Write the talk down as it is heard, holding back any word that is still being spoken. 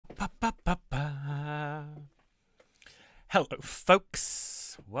Ba, ba, ba, ba. Hello,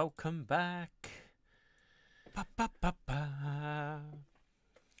 folks. Welcome back. Ba, ba, ba, ba.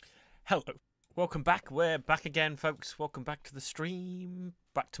 Hello. Welcome back. We're back again, folks. Welcome back to the stream,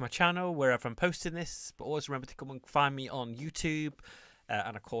 back to my channel, wherever I'm posting this. But always remember to come and find me on YouTube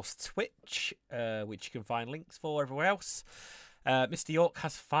and, of course, Twitch, which you can find links for everywhere else. Mr. York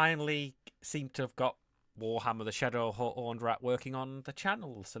has finally seemed to have got Warhammer the Shadow Horned Rat working on the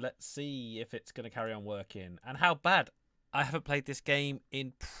channel. So let's see if it's going to carry on working. And how bad. I haven't played this game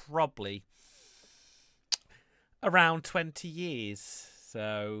in probably around 20 years.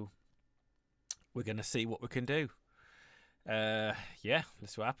 So we're going to see what we can do. Yeah,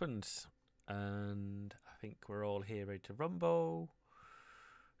 let's see what happens. And I think we're all here ready to rumble.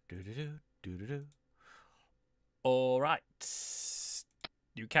 Do-do-do, do-do-do. All right.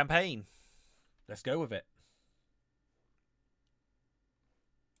 New campaign. Let's go with it.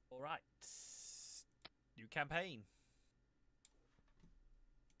 All right. New campaign.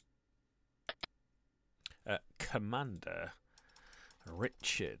 Commander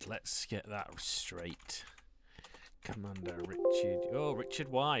Richard. Let's get that straight. Commander Richard. Oh, Richard,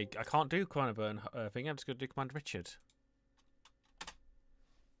 why? I can't do Commander Burn thing. I'm just going to do Commander Richard.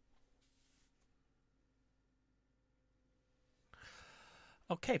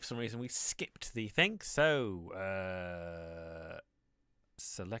 Okay, for some reason we skipped the thing. So,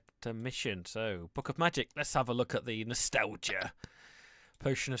 select a mission. So, Book of Magic. Let's have a look at the nostalgia.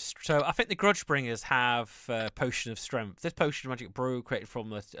 Potion of so I think the Grudgebringers have Potion of Strength. This Potion of Magic brew created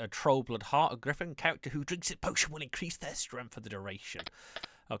from a Trollblood Heart, a Griffin character who drinks this potion will increase their strength for the duration.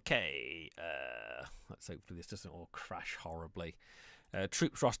 Okay, let's hopefully this doesn't all crash horribly.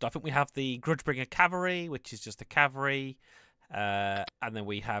 Troops roster. I think we have the Grudgebringer Cavalry, which is just the cavalry, and then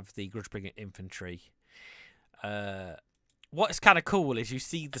we have the Grudgebringer Infantry. What's kind of cool is you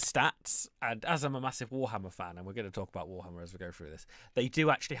see the stats, and as I'm a massive Warhammer fan, and we're going to talk about Warhammer as we go through this, they do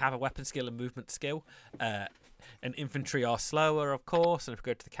actually have a weapon skill and movement skill. And infantry are slower, of course, and if we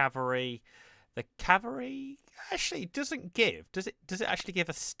go to the cavalry actually doesn't give. Does it actually give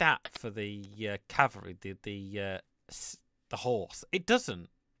a stat for the cavalry, the horse? It doesn't.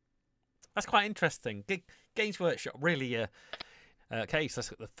 That's quite interesting. Games Workshop really. Okay, so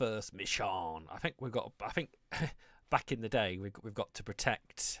let's look at the first mission. I think back in the day, we've got to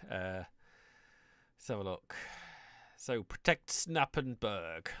protect. Let's have a look. So protect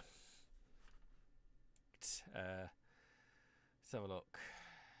Snappenberg. Let's have a look.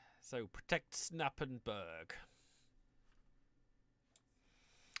 So protect Snappenberg.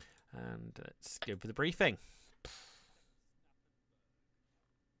 And let's go for the briefing.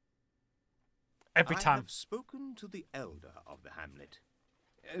 Every time. I have spoken to the elder of the hamlet.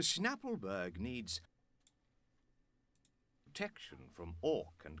 Schnappelberg needs protection from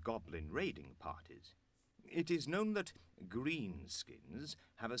orc and goblin raiding parties. It is known that greenskins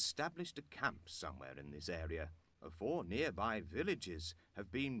have established a camp somewhere in this area. 4 nearby villages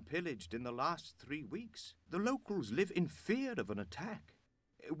have been pillaged in the last 3 weeks. The locals live in fear of an attack.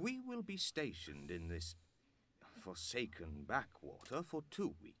 We will be stationed in this forsaken backwater for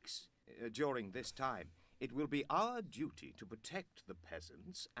 2 weeks. During this time, it will be our duty to protect the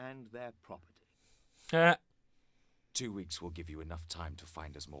peasants and their property. 2 weeks will give you enough time to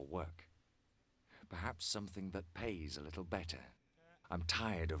find us more work. Perhaps something that pays a little better. I'm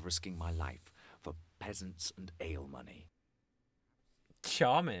tired of risking my life for peasants and ale money.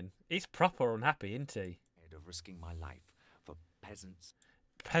 Charming. He's proper unhappy, isn't he? Tired of risking my life for peasants.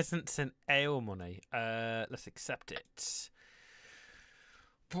 Peasants and ale money. Let's accept it.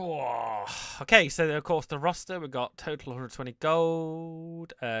 Okay, so of course the roster, we've got total 120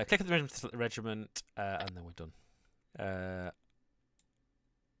 gold. Click on the regiment to select the regiment, and then we're done.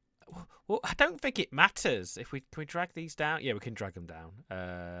 Well, I don't think it matters if can we drag these down? Yeah, we can drag them down,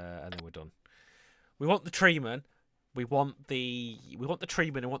 and then we're done. We want the treeman, we want the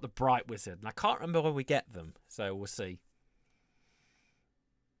treeman, and we want the bright wizard. And I can't remember when we get them, so we'll see.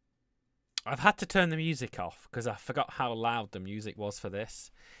 I've had to turn the music off because I forgot how loud the music was for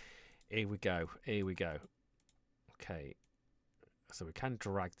this. Here we go. Here we go. Okay. So we can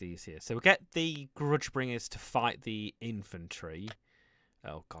drag these here. So we get the Grudgebringers to fight the infantry.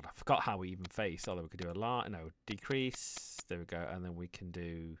 Oh, God. I forgot how we even face. Although we could do a lot. No, decrease. There we go. And then we can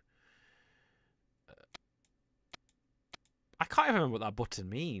do... I can't even remember what that button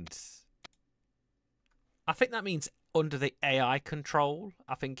means. I think that means under the AI control.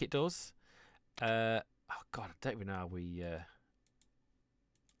 I think it does. Oh God, I don't even know how we.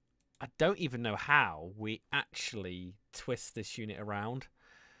 I don't even know how we actually twist this unit around.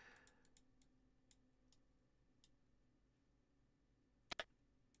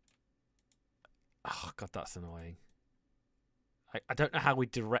 God, that's annoying. I don't know how we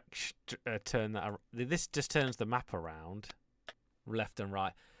turn that. This just turns the map around, left and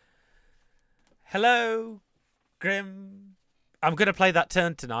right. Hello, Grim. I'm gonna play that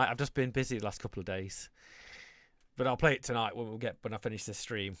turn tonight. I've just been busy the last couple of days, but I'll play it tonight when I finish this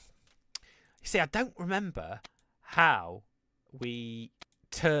stream. You see, I don't remember how we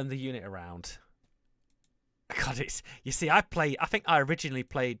turn the unit around. God, you see, I think I originally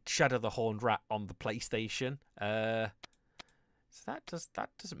played Shadow the Horned Rat on the PlayStation. So that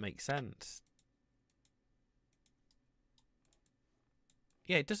doesn't make sense.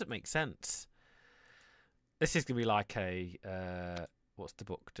 Yeah, it doesn't make sense. This is gonna be like a what's the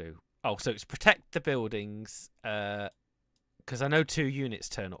book do? Oh, so it's protect the buildings. Because I know 2 units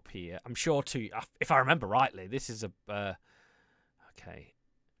turn up here. I'm sure 2. If I remember rightly, this is a. Okay.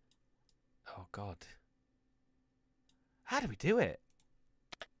 Oh God. How do we do it?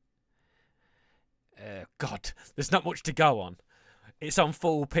 God, there's not much to go on. It's on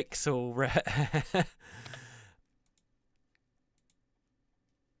full pixel.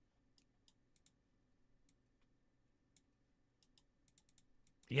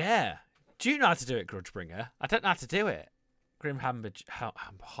 Yeah. Do you know how to do it, Grudgebringer? I don't know how to do it. Grim Harbinger.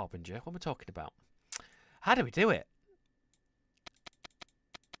 What am I talking about? How do we do it?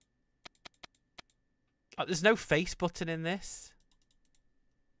 Oh, there's no face button in this.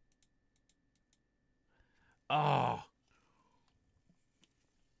 Oh.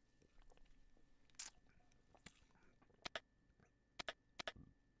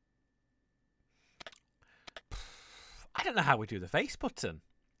 I don't know how we do the face button.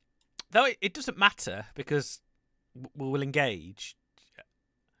 Though it doesn't matter because we will engage.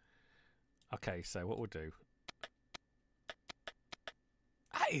 Okay, so what we'll do.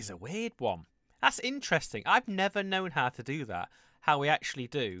 That is a weird one. That's interesting. I've never known how to do that. How we actually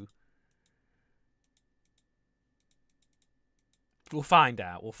do. We'll find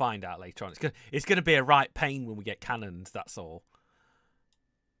out. We'll find out later on. It's gonna be a right pain when we get cannons. That's all.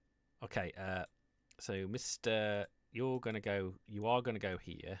 Okay. So, Mr. You are gonna go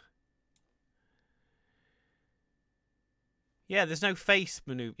here. Yeah, there's no face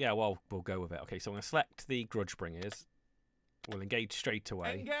maneuver. Yeah, well, we'll go with it. Okay, so I'm gonna select the Grudgebringers. We'll engage straight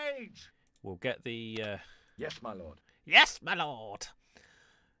away. Engage! We'll get the... Yes, my lord. Yes, my lord!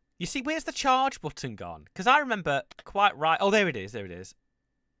 You see, where's the charge button gone? Because I remember quite right... Oh, there it is, there it is.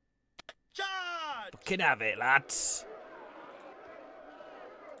 Charge! Fucking have it, lads.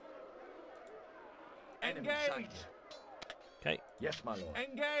 Engage! Okay. Yes, my lord.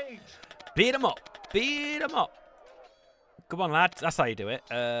 Engage! Beat them up. Beat them up. Come on, lads. That's how you do it.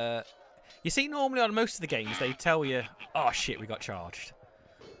 You see, normally on most of the games, they tell you... Oh, shit, we got charged.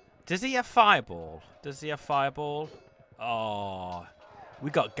 Does he have Fireball? Does he have Fireball? Oh, we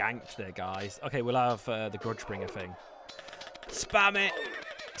got ganked there, guys. Okay, we'll have the Grudgebringer thing. Spam it.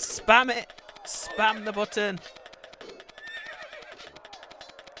 Spam it. Spam the button.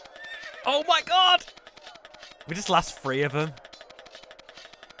 Oh, my God. We just lost 3 of them.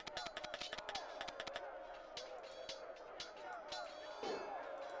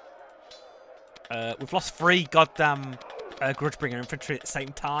 We've lost 3 goddamn Grudgebringer infantry at the same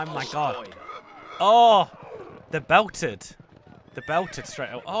time. My God. Oh, they're belted. They're belted straight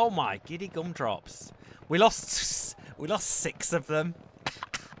up. Oh my giddy gumdrops. We lost 6 of them.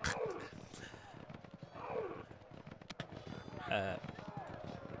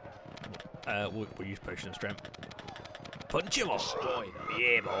 We'll use potion of strength. Punch him off.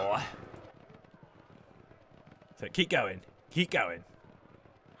 Yeah, boy. So keep going. Keep going.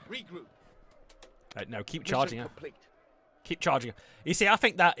 Regroup. No, keep charging her. Keep charging her. You see, I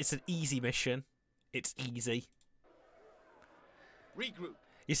think that it's an easy mission. It's easy. Regroup.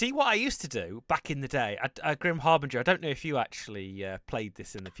 You see, what I used to do back in the day, Grim Harbinger, I don't know if you actually played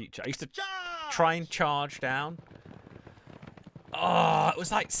this in the future. I used to try and charge down. Oh, it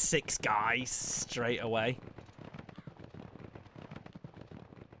was like 6 guys straight away.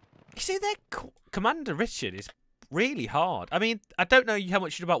 You see, their Commander Richard is really hard. I mean, I don't know how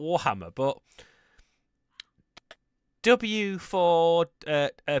much you know about Warhammer, but W for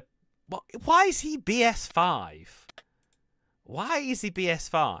why is he BS5? Why is he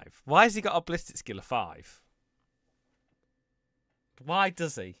BS5? Why has he got a ballistic skill of 5? Why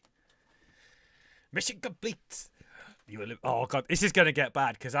does he? Mission complete. Oh God, this is gonna get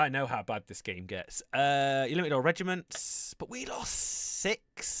bad because I know how bad this game gets. You limit all regiments, but we lost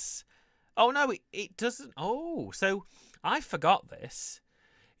 6. Oh no, it doesn't. Oh, so I forgot this.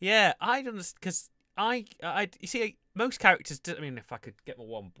 Yeah, I don't, because you see, most characters. I mean, if I could get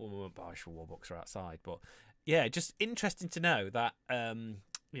my actual war books are outside, but yeah, just interesting to know that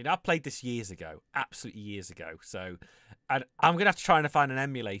You know, I played this years ago, absolutely years ago. So, and I'm gonna have to try and find an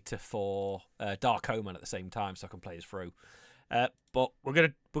emulator for Dark Omen at the same time, so I can play it through. But we're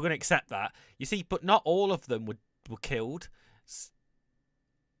gonna accept that. You see, but not all of them were killed.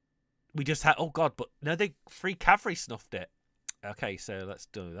 We just had, oh god, but no, Free Cavalry snuffed it. Okay, so let's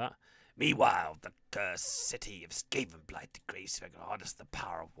do that. Meanwhile, the cursed city of Skavenblight decrees as the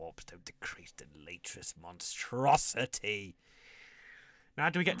power of warps to decrease the latest monstrosity. Now,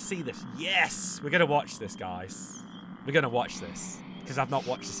 do we get to see this? Yes! We're going to watch this, guys. We're going to watch this, because I've not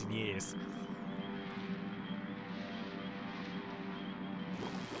watched this in years.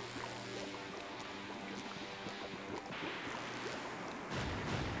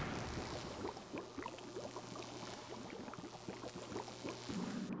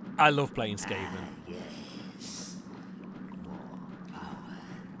 I love playing Skaven. Yes. More power.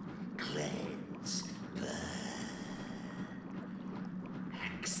 Cleanse. Burn.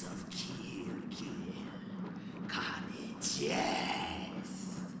 Acts of kill. Carnage.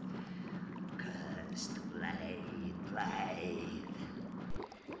 Yes. Cursed blade.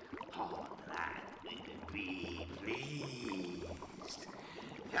 Hard will be pleased.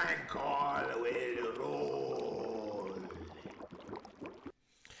 Thank all will roll.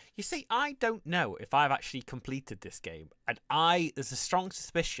 You see, I don't know if I've actually completed this game, and there's a strong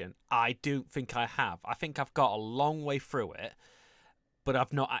suspicion I don't think I have. I think I've got a long way through it, but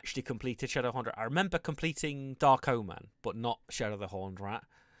I've not actually completed Shadow Horned Rat. I remember completing Dark Omen, but not Shadow the Horned Rat.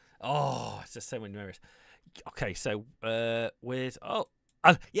 Oh, it's just so many memories. Okay, so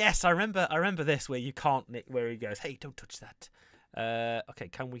yes, I remember this where you can't where he goes, hey, don't touch that. Okay,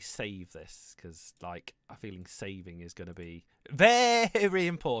 can we save this? Because, like, I'm feeling saving is going to be very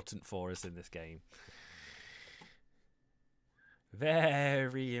important for us in this game.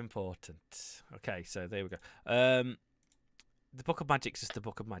 Very important. Okay, so there we go. The Book of Magic's just the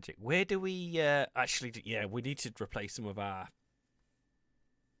Book of Magic. Where do we actually... Yeah, we need to replace some of our...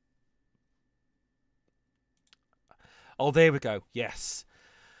 Oh, there we go. Yes.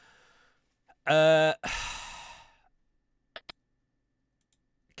 Can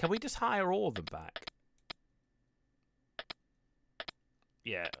we just hire all of them back?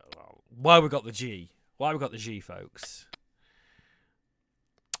 Yeah. Why we got the G? Why we got the G, folks?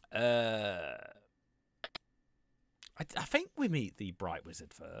 I think we meet the Bright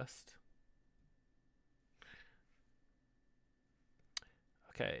Wizard first.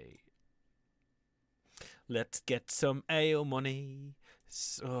 Okay. Let's get some ale money.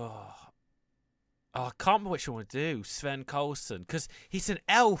 Oh, I can't remember which one to do. Sven Coulson. Because he's an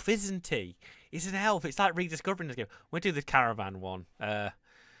elf, isn't he? He's an elf. It's like rediscovering this game. We'll do the caravan one. Let's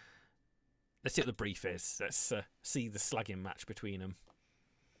see what the brief is. Let's see the slagging match between them.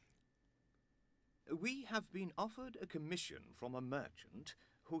 We have been offered a commission from a merchant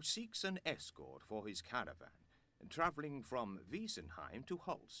who seeks an escort for his caravan, travelling from Wiesenheim to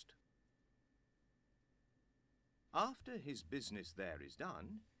Holst. After his business there is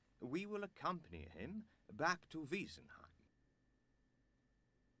done, we will accompany him back to Wiesenheim.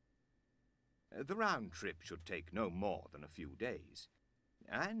 The round trip should take no more than a few days,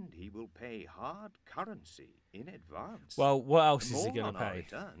 and he will pay hard currency in advance. Well, what else is he going to pay?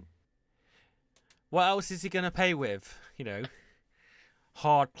 Return. What else is he going to pay with? You know,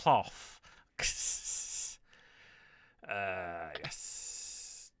 hard cloth. Yes.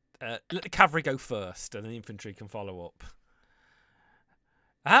 Let the cavalry go first, and the infantry can follow up.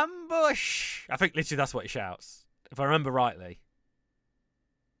 Ambush! I think literally that's what he shouts, if I remember rightly.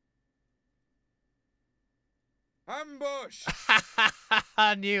 Ambush!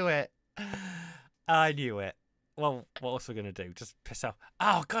 I knew it. I knew it. Well, what else are we going to do? Just piss off.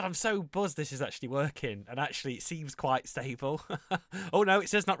 Oh, God, I'm so buzzed this is actually working. And actually, it seems quite stable. Oh, no, it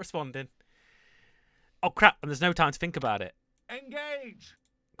says not responding. Oh, crap, and there's no time to think about it. Engage!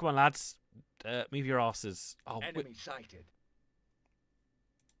 Come on, lads. Move your arses. Oh, Enemy sighted.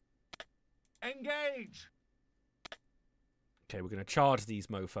 Engage! Okay, we're going to charge these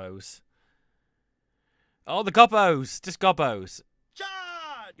mofos. Oh, the gobbos! Just gobbos.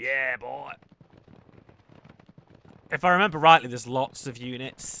 Charge! Yeah, boy. If I remember rightly, there's lots of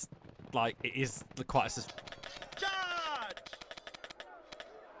units. Like, it is quite a... Charge!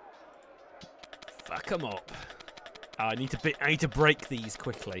 Fuck them up. Oh, I need to break these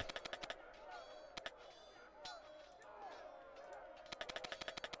quickly.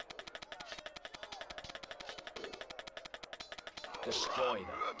 Destroy them.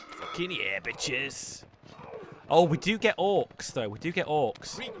 Fucking yeah, bitches. Oh, we do get orcs, though. We do get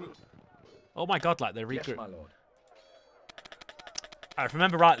orcs. Regroup. Oh my god, like they regroup. Yes, my lord. I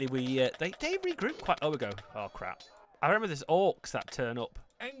remember rightly, they regroup quite... Oh, we go. Oh, crap. I remember there's orcs that turn up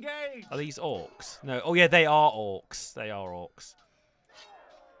Engage! Are these orcs? No. Oh yeah, they are orcs. They are orcs.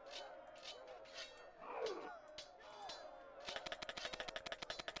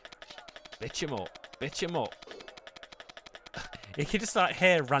 Bitch him up. Bitch him up. You can just like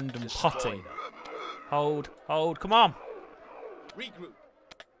hear random potting. Hold. Hold. Come on. Regroup.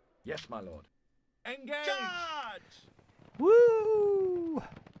 Yes, my lord. Engage! Charge! Woo!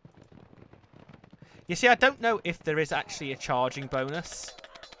 You see, I don't know if there is actually a charging bonus.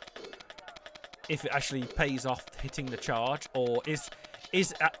 If it actually pays off hitting the charge, or is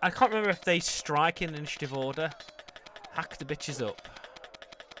I can't remember if they strike in initiative order. Hack the bitches up.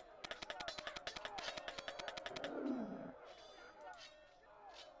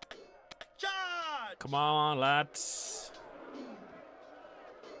 Charge! Come on, lads.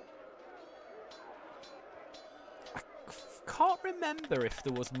 I can't remember if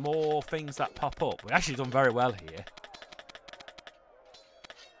there was more things that pop up. We've actually done very well here.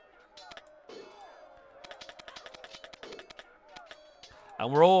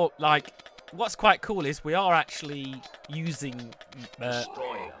 And we're all, like, what's quite cool is we are actually using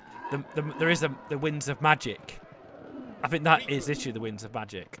there is the winds of magic. I think that is literally the winds of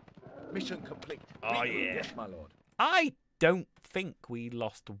magic. Mission complete. Oh, yeah. Yes, my lord. I don't think we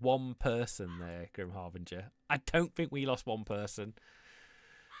lost one person there, Grim Harbinger. I don't think we lost one person.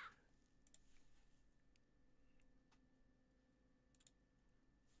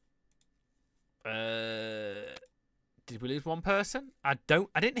 Did we lose one person? I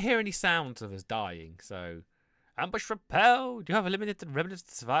didn't hear any sounds of us dying, so... Ambush repelled! You have a limited remnants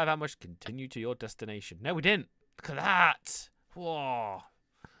to survive ambush. Continue to your destination. No, we didn't. Look at that! Whoa.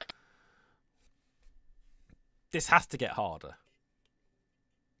 This has to get harder.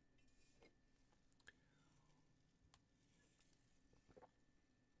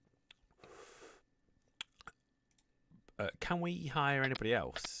 Can we hire anybody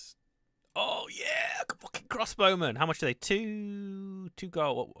else? Oh yeah, fucking crossbowmen. How much are they? Two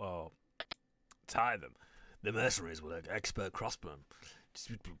gold. Oh, tie them. The mercenaries were like expert crossbowmen.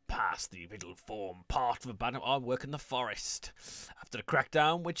 Past the middle form part of a battle. I work in the forest. After the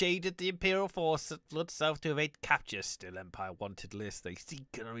crackdown, which aided the Imperial force at Blood South to evade capture, still Empire wanted list. They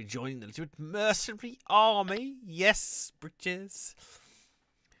seek and rejoin the legitimate mercenary army. Yes, britches.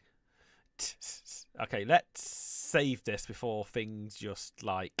 Okay, let's save this before things just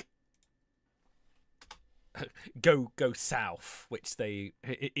like go south, which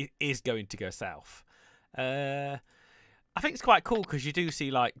it is going to go south. I think it's quite cool because you do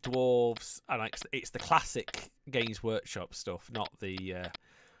see like dwarves, and like it's the classic Games Workshop stuff, not the.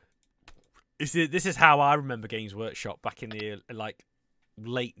 This is how I remember Games Workshop back in the like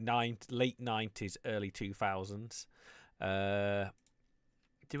late 90s, early 2000s.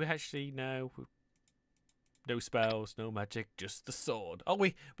 Do we actually know? No spells, no magic, just the sword. Oh,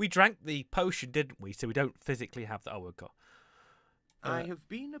 we drank the potion, didn't we? So we don't physically have that. Oh, we've got. I have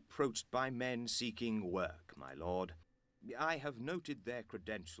been approached by men seeking work, my lord. I have noted their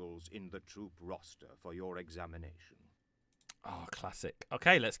credentials in the troop roster for your examination. Oh, classic.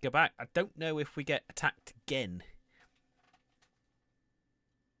 Okay, let's go back. I don't know if we get attacked again.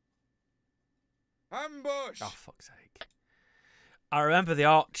 Ambush! Oh, fuck's sake. I remember the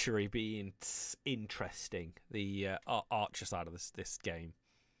archery being interesting. The archer side of this game.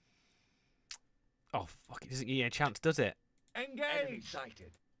 Oh, fuck. It doesn't give you a chance, does it? Engage! Enemy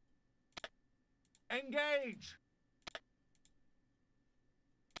sighted. Engage!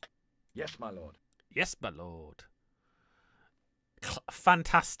 Yes, my lord. Yes, my lord.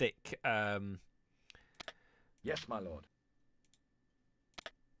 Fantastic. Yes, my lord.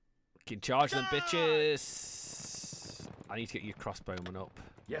 Can charge them, bitches. I need to get your crossbowman up.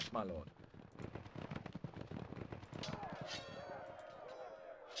 Yes, my lord.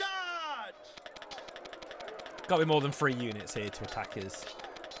 Charge! Got to be more than 3 units here to attack us.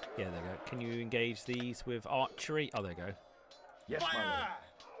 Yeah, there you go. Can you engage these with archery? Oh, there you go. Yes, my lord.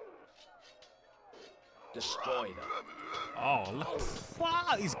 Destroy them. Oh, look.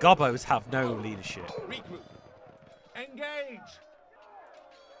 Wow, these gobbos have no leadership. Regroup. Engage!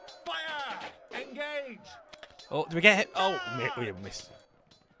 Fire! Engage! Oh, did we get hit? Oh, we missed.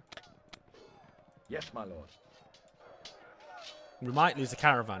 Yes, my lord. We might lose a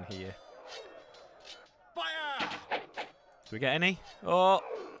caravan here. Fire! Do we get any? Oh,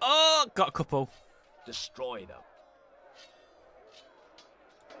 got a couple. Destroy them.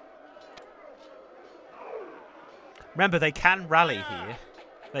 Remember, they can rally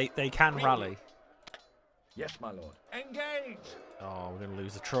here. They can rally. Yes, my lord. Engage! Oh, we're going to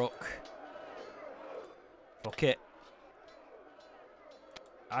lose a truck. Fuck it.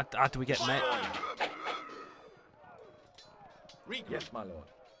 How do we get met? Regroup. Yes, my lord.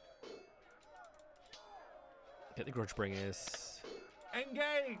 Get the grudge bringers.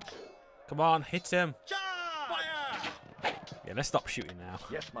 Engage. Come on, hit him. Charge. Fire. Yeah, let's stop shooting now.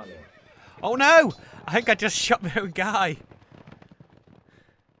 Yes, my lord. Oh no! I think I just shot my own guy.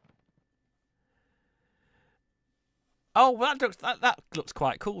 Oh, well, that looks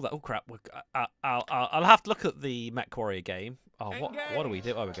quite cool. That, oh crap! I'll have to look at the Mech Warrior game. Oh, what do we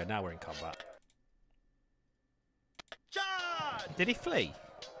do? Oh, we go. Now we're in combat. Charge. Did he flee?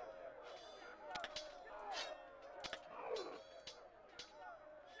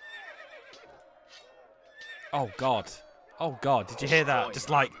 Oh god! Oh god! Did you hear that? Just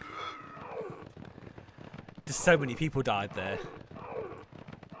like, just so many people died there.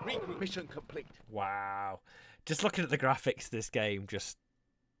 Regroup. Mission complete. Wow. Just looking at the graphics, this game just...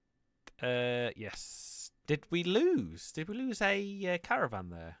 yes. Did we lose? Did we lose a caravan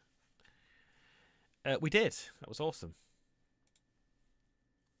there? We did. That was awesome.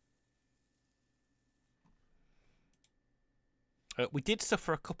 We did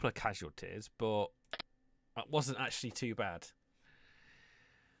suffer a couple of casualties, but that wasn't actually too bad.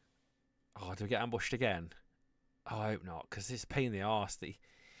 Oh, do we get ambushed again? Oh, I hope not, because it's a pain in the arse.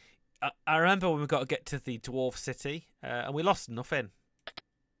 I remember when we got to get to the dwarf city, and we lost nothing.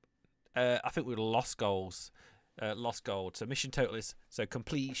 I think we lost goals, lost gold. So mission total is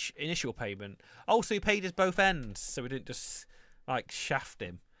complete initial payment. Oh, so he paid us both ends, so we didn't just like shaft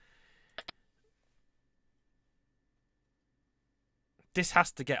him. This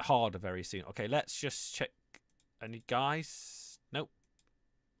has to get harder very soon. Okay, let's just check. Any guys? Nope.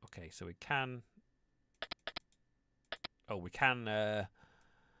 Okay, so we can. Oh, we can.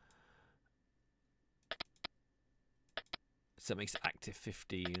 So it makes it active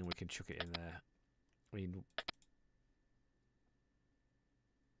 15, and we can chuck it in there. I mean,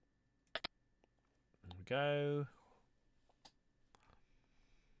 there we go.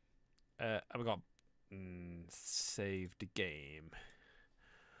 And we got save the game.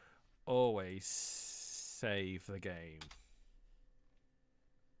 Always save the game.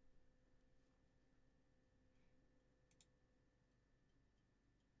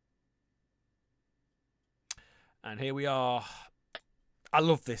 And here we are. I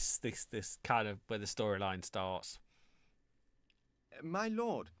love this kind of where the storyline starts. My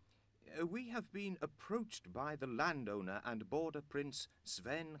lord, we have been approached by the landowner and border prince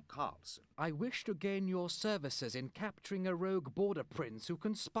Sven Karlsson. I wish to gain your services in capturing a rogue border prince who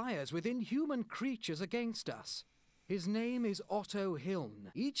conspires with inhuman creatures against us. His name is Otto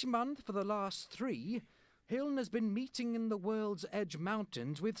Hiln. Each month for the last 3, Hiln has been meeting in the World's Edge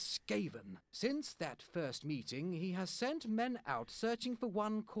Mountains with Skaven. Since that first meeting, he has sent men out searching for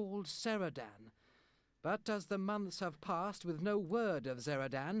one called Zeradan. But as the months have passed with no word of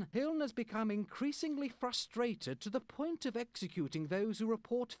Zeradan, Hiln has become increasingly frustrated to the point of executing those who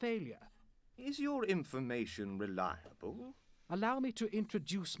report failure. Is your information reliable? Allow me to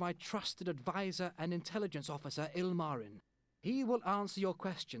introduce my trusted advisor and intelligence officer, Ilmarin. He will answer your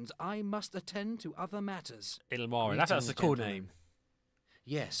questions. I must attend to other matters. Ilmarin, that's a cool name.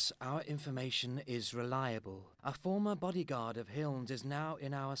 Yes, our information is reliable. A former bodyguard of Hiln's is now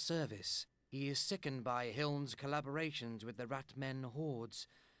in our service. He is sickened by Hiln's collaborations with the Ratmen hordes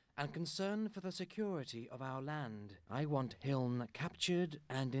and concerned for the security of our land. I want Hiln captured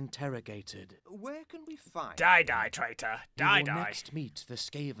and interrogated. Where can we find... Die, traitor! Die! We will next meet the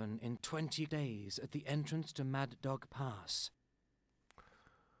Skaven in 20 days at the entrance to Mad Dog Pass.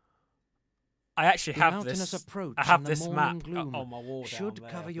 I actually The have mountainous this. approach I have and the this morning map gloom on my wall down should there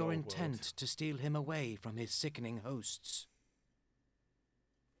cover of your the old intent world. to steal him away from his sickening hosts.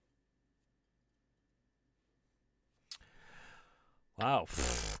 Wow,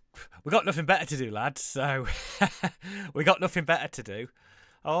 we got nothing better to do, lads. So we got nothing better to do.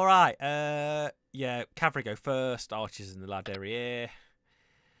 All right, yeah, cavalry go first. Archers in the lad area.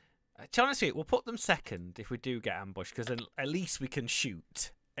 To be honest with you, we'll put them second if we do get ambushed, because then at least we can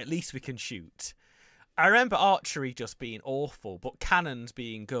shoot. At least we can shoot. I remember archery just being awful, but cannons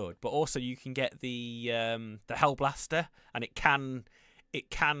being good. But also you can get the Hellblaster, and it can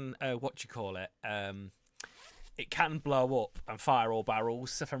what do you call it? It can blow up and fire all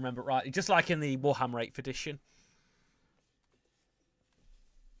barrels, if I remember rightly, just like in the Warhammer 8th edition.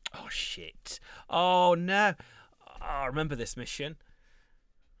 Oh shit! Oh no! Oh, I remember this mission.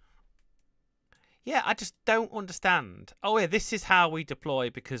 Yeah, I just don't understand. Oh yeah, this is how we deploy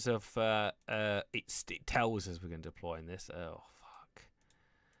because of it tells us we're going to deploy in this. Oh fuck.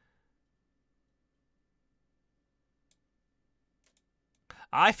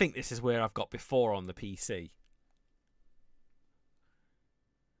 I think this is where I've got before on the PC.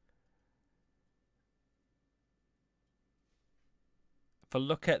 If I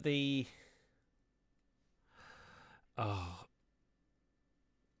look at the... Oh,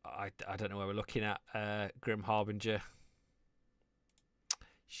 I don't know where we're looking at. Grim Harbinger.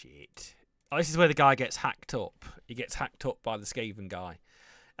 Shit. Oh, this is where the guy gets hacked up. He gets hacked up by the Skaven guy.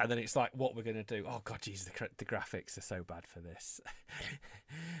 And then it's like, what we're going to do. Oh, God, jeez, the graphics are so bad for this.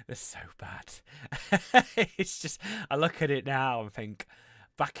 They're so bad. It's just, I look at it now and think,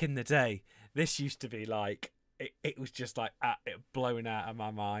 back in the day, this used to be like, it was just like blowing out of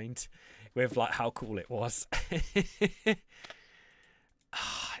my mind with like how cool it was.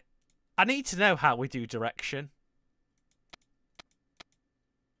 I need to know how we do direction.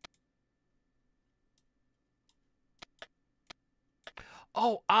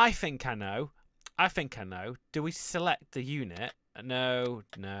 Oh, I think I know. Do we select the unit? No.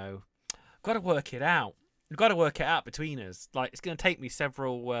 Got to work it out. We've got to work it out between us. Like, it's going to take me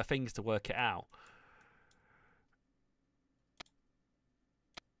several things to work it out.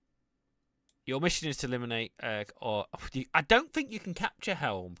 Your mission is to eliminate... I don't think you can capture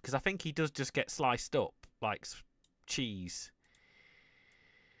Helm, because I think he does just get sliced up like cheese.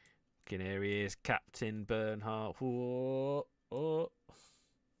 Looking, here he is, Captain Bernhardt. Whoa. Oh.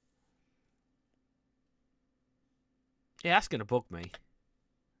 Yeah, that's going to bug me.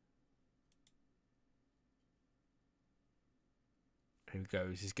 Who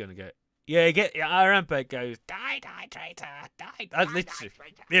goes? He's going to go... Yeah, I remember it goes, die, traitor, die. Literally.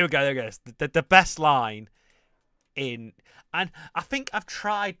 There we go, there goes. The best line in... And I think I've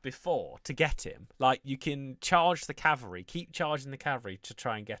tried before to get him. Like, you can charge the cavalry, keep charging the cavalry to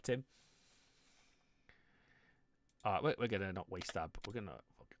try and get him. Alright, we're going to not waste that, but we're going to...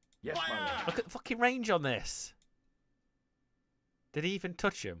 Yes, my lord. Look at the fucking range on this. Did he even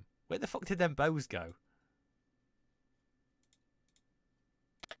touch him? Where the fuck did them bows go?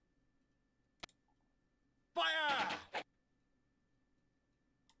 Fire!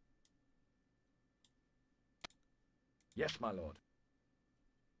 Yes, my lord.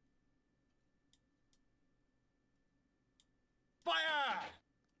 Fire!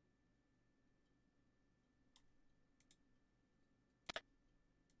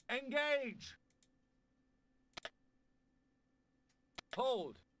 Engage!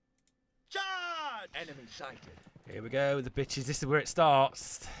 Hold! Charge! Enemy sighted. Here we go, the bitches. This is where it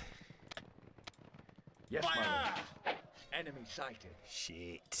starts. Yes, my lord. Enemy sighted.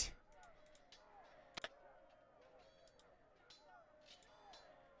 Shit.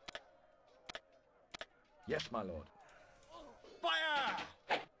 Yes, my lord. Fire!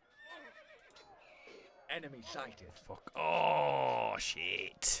 Enemy sighted. Fuck. Oh,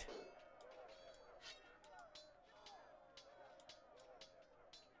 shit.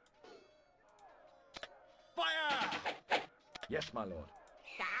 Fire! Yes, my lord.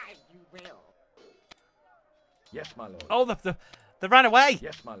 Die, you will. Yes, my lord. Oh, they ran away.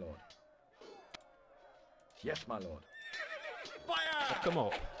 Yes, my lord. Yes, my lord. Fire! Fuck 'em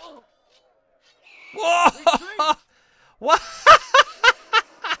up. Whoa! What?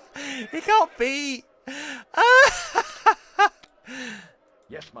 He got beat.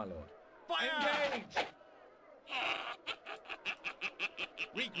 Yes, my lord. Fire! Engage!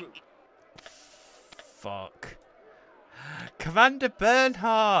 Regroup. Fuck. Commander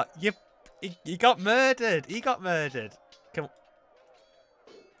Bernhardt, you got murdered. He got murdered. Come on.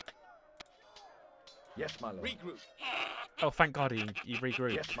 Yes, my lord. Regroup. Oh, thank God he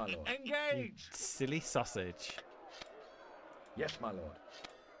regrouped. Yes, my lord. You Engage. silly sausage. Yes, my lord.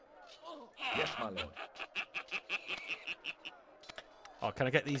 Yes, my lord. Oh, can I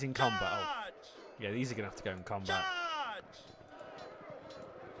get these in combat? Oh, yeah, these are going to have to go in combat. Charge!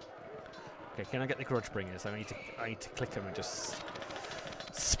 Okay, can I get the grudge bringers? I need to click them and just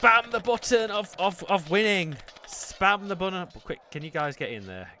spam the button of winning. Spam the button. Quick, can you guys get in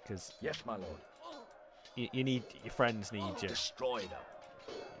there? Because yes, my lord. You need, your friends need you. Destroy them.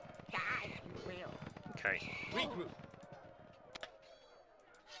 Die, you will. Okay. Regroup.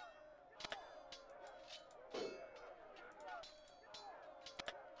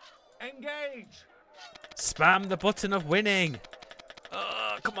 Engage. Spam the button of winning.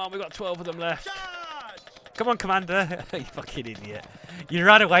 Oh, come on, we've got 12 of them left. Charge! Come on, Commander. You fucking idiot. You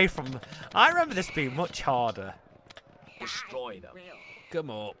ran away from... I remember this being much harder. Destroy them. Will. Come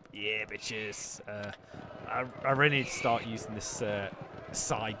up. Yeah, bitches. I really need to start using this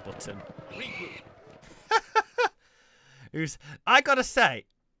side button. Regroup. I gotta say,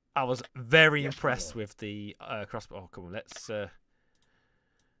 I was very Yes, impressed my with the crossbow. Oh, come on, let's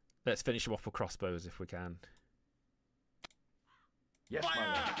finish them off with crossbows if we can. Yes, my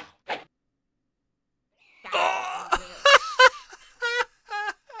lord. Die, Oh! you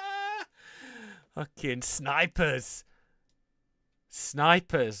will. Fucking snipers.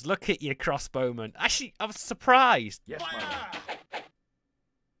 Snipers, look at your crossbowman. Actually, I was surprised. Yes, my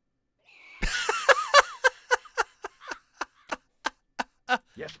lord.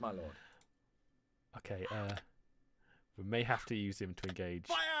 Yes, my lord. Okay, we may have to use him to engage.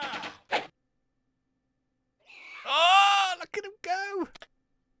 Fire! Oh, look at him go!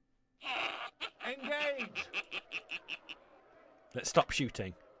 Engage! Let's stop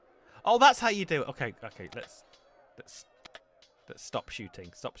shooting. Oh, that's how you do it. Okay, okay, let's stop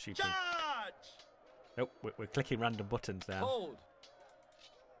shooting. Stop shooting. Charge! Nope, we're clicking random buttons now. Hold.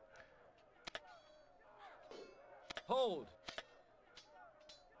 Hold.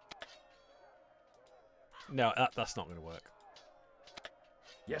 No, that's not going to work.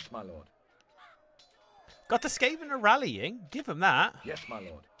 Yes, my lord. Got the Skaven are rallying. Give them that. Yes, my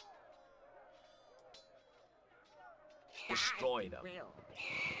lord. Destroy them. Will.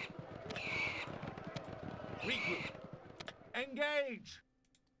 Regroup. Engage.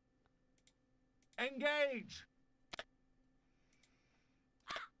 Engage.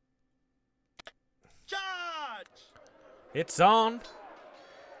 Charge! It's on.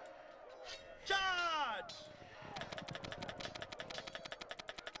 Charge!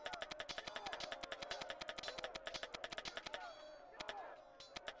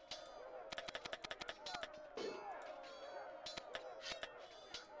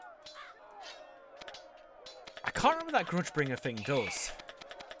 I can't remember what that Grudgebringer thing does.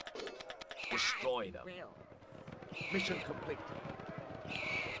 Destroy them. Will. Mission complete.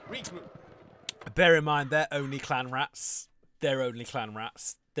 Regroup. Bear in mind, they're only clan rats. They're only clan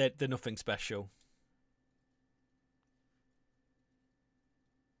rats. They're nothing special.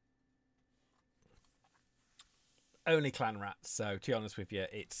 Only clan rats. So, to be honest with you,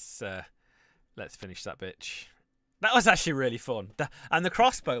 it's... let's finish that bitch. That was actually really fun. And the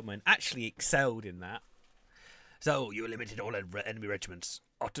crossbowman actually excelled in that. So, you eliminated all enemy regiments.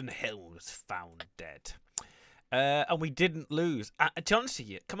 Otten Hill was found dead. And we didn't lose. To be honest with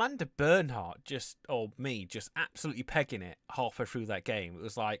you, Commander Bernhardt just absolutely pegging it halfway through that game. It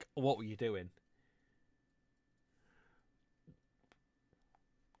was like, what were you doing?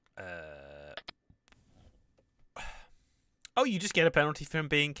 Oh, you just get a penalty for him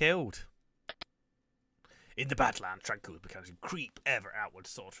being killed. In the Badlands, Tranquil becomes a creep ever outward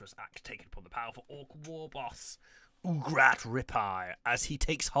sorceress act taken upon the powerful orc war boss Ugrat Ripai. As he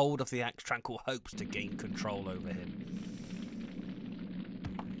takes hold of the axe, Tranquil hopes to gain control over him.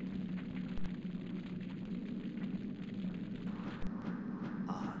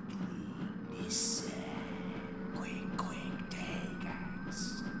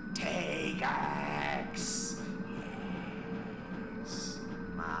 Take axe. Yes,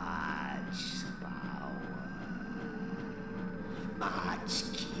 much power, much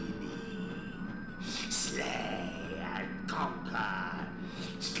killing, slay and conquer,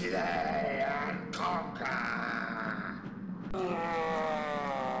 slay and conquer.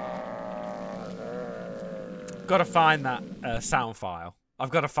 Gotta find that sound file. I've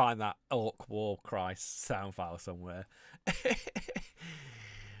got to find that Orc War Cry sound file somewhere.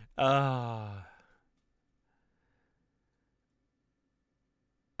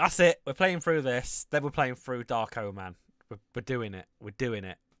 That's it. We're playing through this. Then we're playing through Dark Omen. We're doing it. We're doing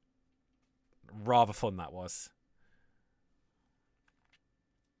it. Rather fun that was.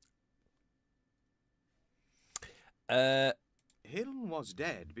 Hiln was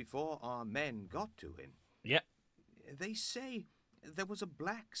dead before our men got to him. Yep. They say there was a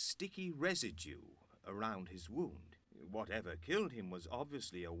black sticky residue around his wound. Whatever killed him was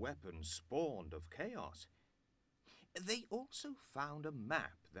obviously a weapon spawned of chaos. They also found a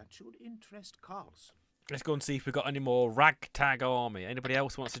map that should interest Carlson. Let's go and see if we've got any more ragtag army. Anybody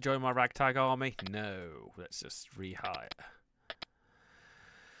else wants to join my ragtag army? No. Let's just rehire.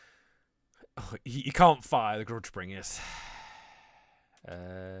 Oh, you can't fire the Grudgebringers.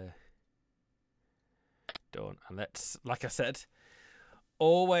 Done. And let's, like I said,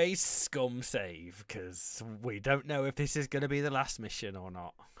 always scum save, because we don't know if this is going to be the last mission or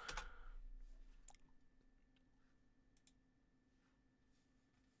not.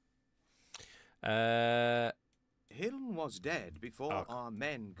 Hiln was dead before our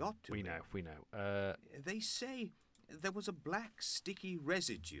men got to him. We know. They say there was a black sticky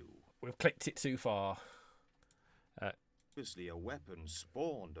residue. We've clicked it too far. Obviously a weapon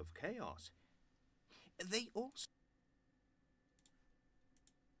spawned of chaos. They also...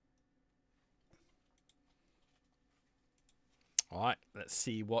 Alright, let's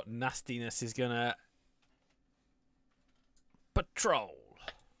see what nastiness is gonna patrol.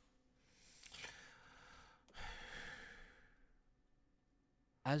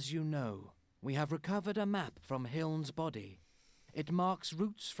 As you know, we have recovered a map from Hiln's body. It marks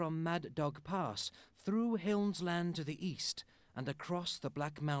routes from Mad Dog Pass through Hiln's Land to the east and across the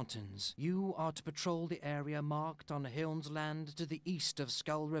Black Mountains. You are to patrol the area marked on Hiln's Land to the east of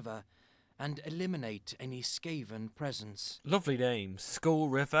Skull River and eliminate any Skaven presence. Lovely name. Skull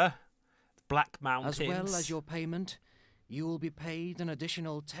River, Black Mountains. As well as your payment, you will be paid an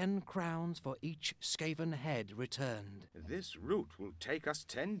additional 10 crowns for each Skaven head returned. This route will take us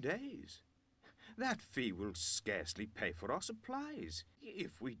 10 days. That fee will scarcely pay for our supplies.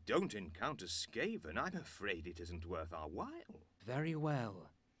 If we don't encounter Skaven, I'm afraid it isn't worth our while. Very well.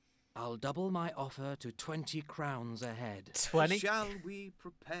 I'll double my offer to 20 crowns a head. 20? Shall we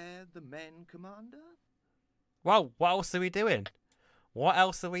prepare the men, Commander? Well, what else are we doing? What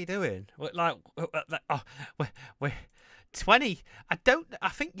else are we doing? Like, we're 20. I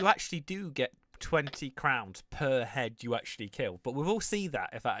think you actually do get 20 crowns per head you actually kill, but we will see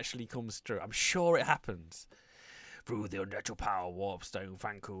that if that actually comes through. I'm sure it happens. Through the unnatural power, Warpstone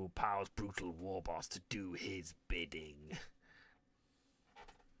Franco powers brutal war boss to do his bidding.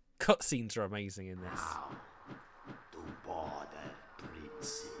 Cutscenes are amazing in this. To border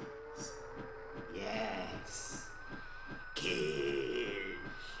princes. Yes. Kill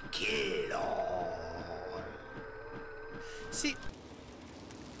all. See,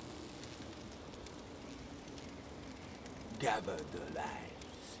 Gather the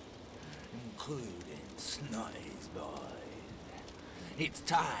lads, including Snotty's boys. It's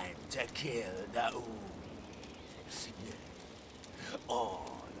time to kill the Oomies.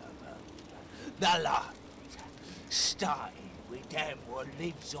 All of them. The lot. Starting with them what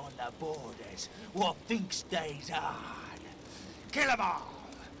lives on the borders, what thinks they's hard. Kill them all.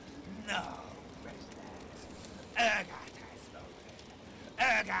 No prisoners. Urgot has spoken.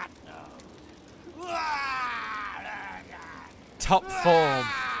 Urgot knows.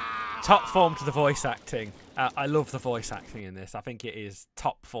 Top form to the voice acting. I love the voice acting in this. I think it is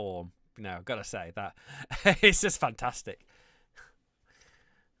top form. You know, I've got to say that. It's just fantastic.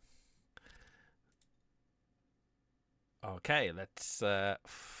 Okay, let's we're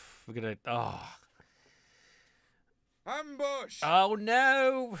gonna Ambush! Oh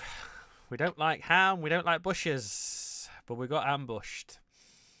no! We don't like ham, we don't like bushes, but we got ambushed.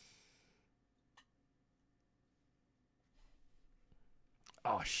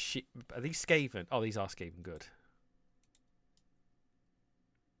 Oh shit, are these Skaven? Oh, these are Skaven, good.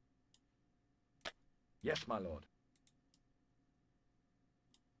 Yes, my lord.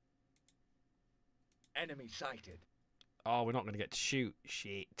 Enemy sighted. Oh, we're not going to get to shoot.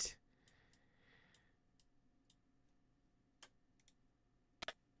 Shit.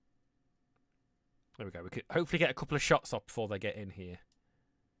 There we go. We could hopefully get a couple of shots off before they get in here.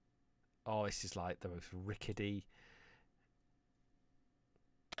 Oh, this is like the most rickety.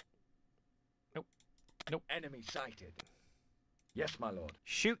 Nope. Nope. Enemy sighted. Yes, my lord.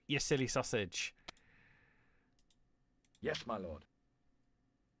 Shoot, you silly sausage. Yes, my lord.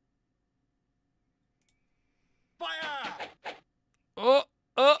 Fire! Oh,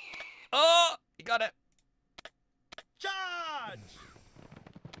 oh, oh! You got it. Charge!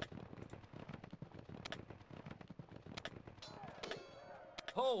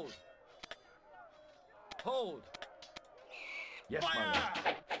 Hold. Hold. Yes, my lord.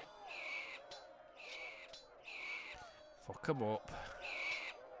 Fuck 'em up.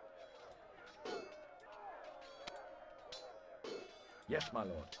 Yes, my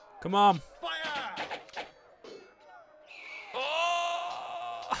lord. Come on. Fire!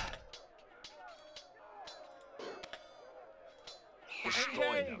 Oh!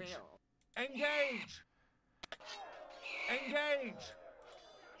 Destroy them. Engage! Engage!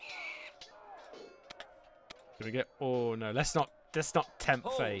 Can we get? Oh no! Let's not tempt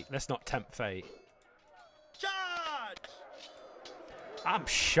Hold. fate. Let's not tempt fate. Charge! I'm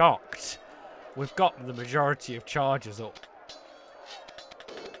shocked. We've got the majority of charges up.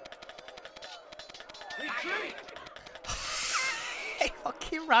 Retreat! He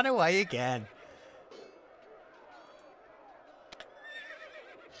fucking ran away again.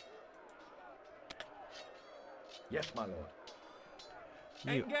 Yes, my lord.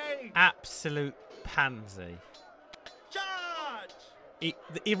 You Engage! absolute pansy. Charge!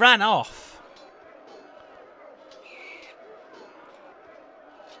 He ran off.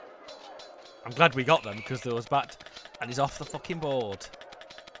 I'm glad we got them because there was bad, and he's off the fucking board.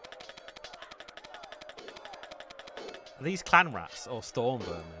 Are these clan rats or storm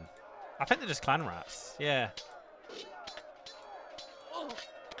vermin? I think they're just clan rats. Yeah.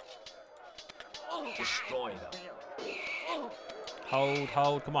 Destroy them.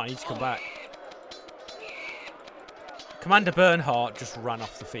 Hold. Come on, you need to come back. Commander Bernhardt just ran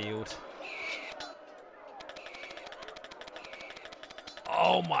off the field.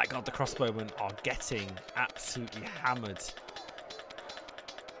 Oh my god, the crossbowmen are getting absolutely hammered.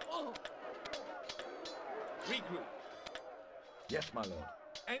 Regroup. Yes, my lord.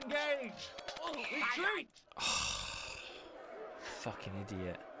 Engage! Retreat! Fucking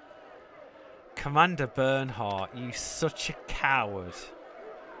idiot. Commander Bernhardt, you such a coward.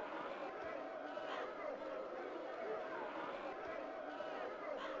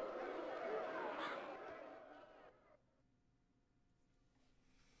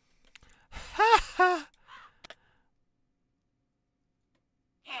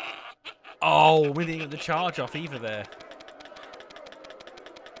 Oh, we didn't get the charge off either there.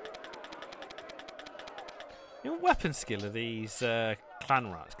 You know, what weapon skill are these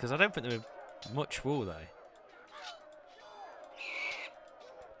clan rats? Because I don't think they're much, will they?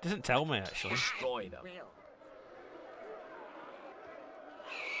 Doesn't tell me actually. Destroy them.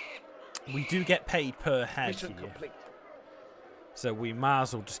 We do get paid per head Mission here, complete. so we might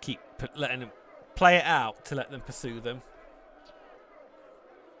as well just keep letting them play it out to let them pursue them.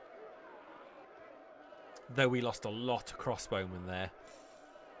 Though we lost a lot of crossbowmen there.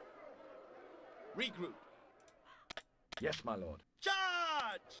 Regroup. Yes, my lord.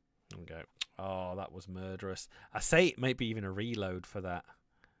 Charge! There we go. Oh, that was murderous. I say it might be even a reload for that.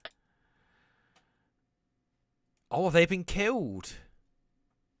 Oh, they've been killed.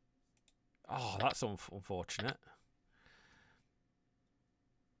 Oh, that's unfortunate.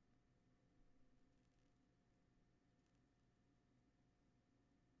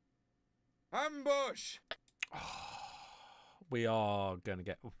 Ambush! We are going to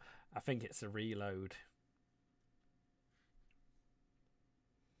get... I think it's a reload.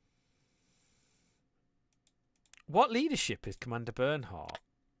 What leadership is Commander Bernhardt?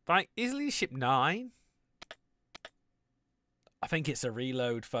 Like, is leadership 9? I think it's a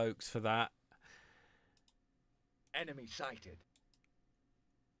reload, folks, for that. Enemy sighted.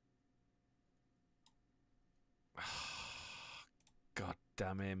 God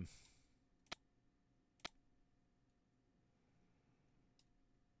damn him.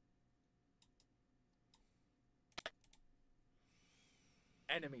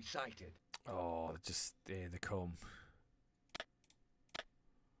 Enemy sighted. Oh, just here they come.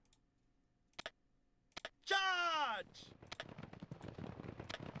 Charge!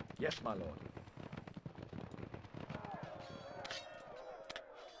 Yes, my lord.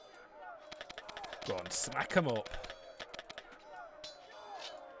 Go on, smack them up.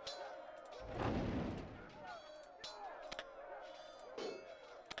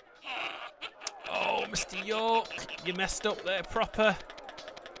 Oh, Mr. York, you messed up there proper.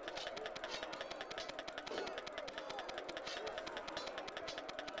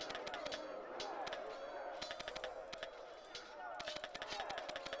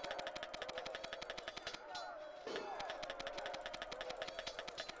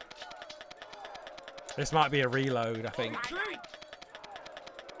 This might be a reload, I think.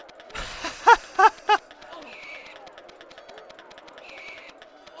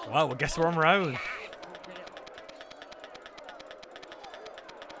 Well, I guess we're on our own.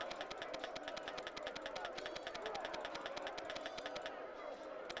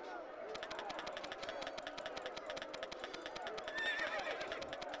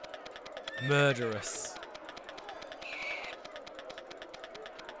 Murderous.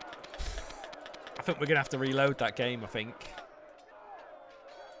 I think we're going to have to reload that game, I think.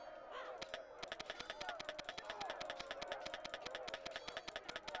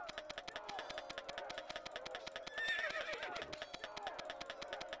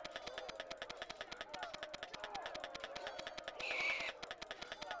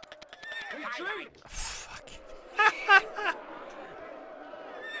 Retreat! Fuck.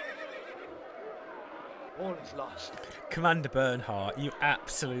 All is lost. Commander Bernhardt, you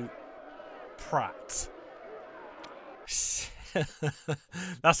absolute prat.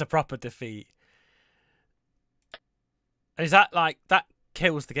 That's a proper defeat. Is that like, that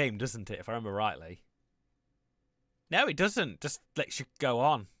kills the game, doesn't it, if I remember rightly? No, it doesn't. Just lets you go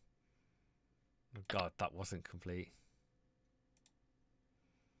on. Oh God, that wasn't complete.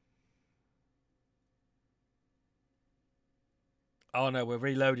 Oh no, we're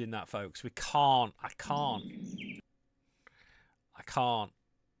reloading that, folks. We can't. I can't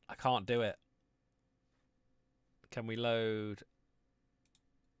do it. Can we load?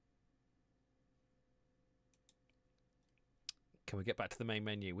 Can we get back to the main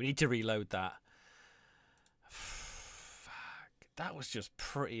menu? We need to reload that. Fuck. That was just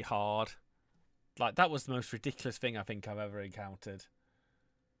pretty hard. Like, that was the most ridiculous thing I think I've ever encountered.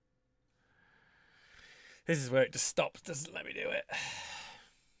 This is where it just stops, doesn't let me do it.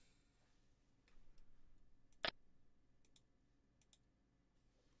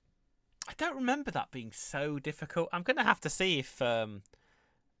 don't remember that being so difficult. I'm going to have to see if... Okay,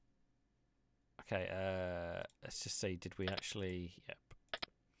 let's just see. Did we actually... Yep.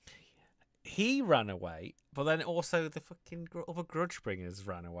 He ran away, but then also the fucking other grudge bringers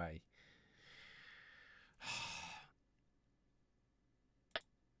ran away.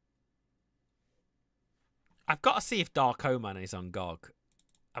 I've got to see if Dark Omen is on GOG.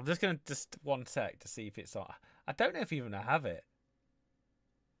 I'm just going to just 1 sec to see if it's on. I don't know if even I have it.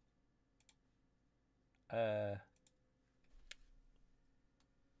 I've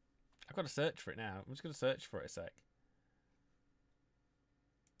got to search for it now. I'm just going to search for it a sec.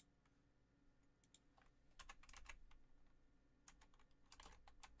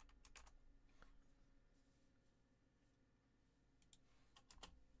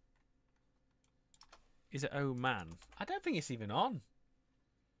 Is it Oh Man? I don't think it's even on.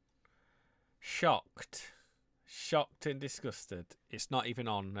 Shocked and disgusted. It's not even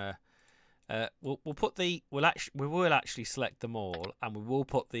on. We'll put the we will actually select them all, and we will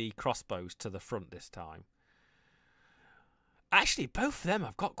put the crossbows to the front this time. Actually, both of them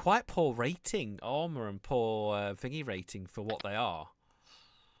have got quite poor rating, armor and poor thingy rating for what they are.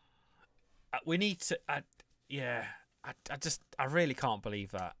 We need to. Yeah, I really can't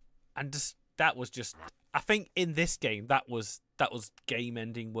believe that, and just that was just. I think in this game that was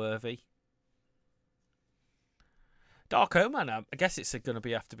game-ending worthy. Dark Omen, I guess it's going to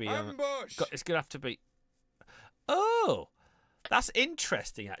have to be. It's going to have to be. Oh, that's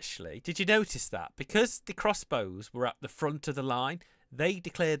interesting. Actually, did you notice that? Because the crossbows were at the front of the line, they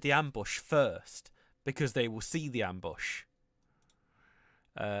declared the ambush first because they will see the ambush.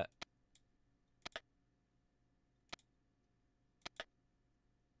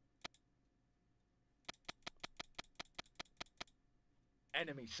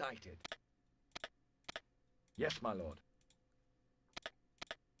 Enemy sighted. Yes, my lord.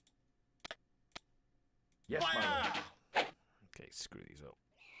 Yes, my lord. Okay, screw these up.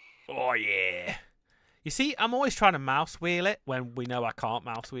 Oh, yeah. You see, I'm always trying to mouse wheel it when we know I can't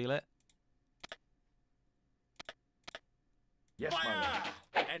mouse wheel it. Yes, my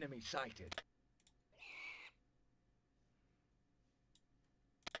lord. Enemy sighted.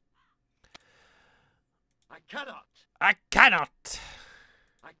 I cannot. I cannot.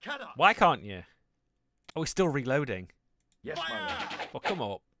 I cannot. Why can't you? Oh, he's still reloading. Yes, my lord. Well, come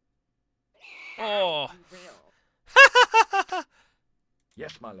up. Oh.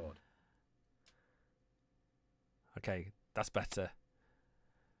 Yes, my lord. Okay, that's better.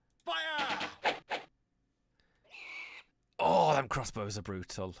 Fire! Oh, them crossbows are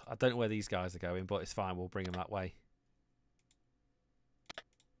brutal. I don't know where these guys are going, but it's fine. We'll bring them that way.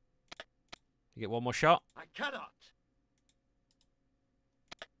 You get one more shot? I cannot.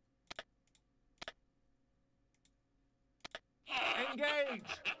 Engage!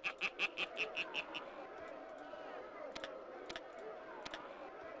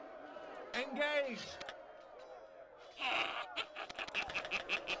 Engage!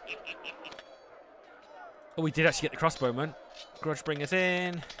 Oh, we did actually get the crossbowman. Grudge bringers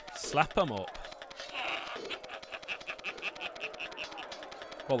in. Slap them up.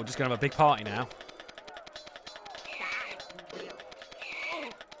 Well, we're just going to have a big party now.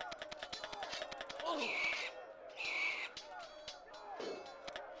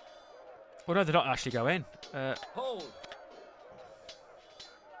 Well, no, they're not actually going. Hold!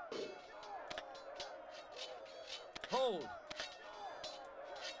 Hold!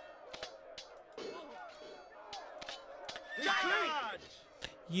 Charge!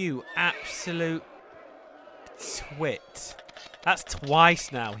 You absolute twit. That's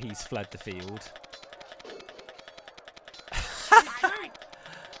twice now he's fled the field.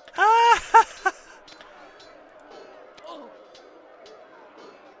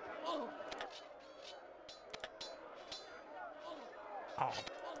 Oh,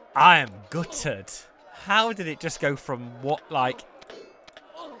 I am gutted. How did it just go from what, like...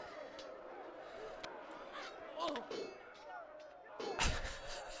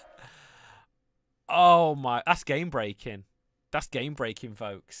 Oh my, that's game breaking. That's game breaking,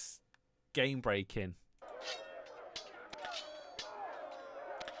 folks. Game breaking.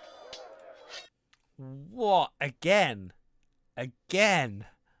 What? Again? Again?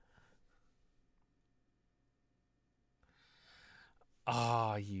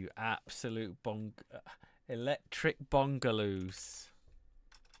 Ah, oh, you absolute electric bungalows.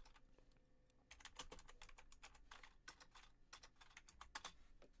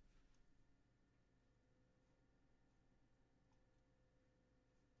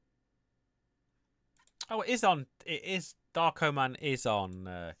 Oh, it is on. It is. Dark Omen is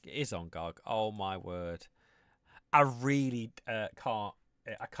on. It is on GOG. Oh my word! I really can't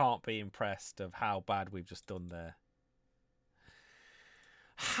I can't be impressed of how bad we've just done there.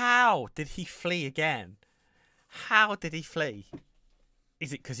 How did he flee again? How did he flee?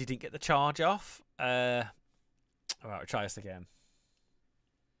 Is it because he didn't get the charge off? Alright, we'll try this again.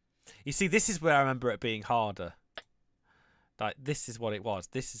 You see, this is where I remember it being harder. Like, this is what it was.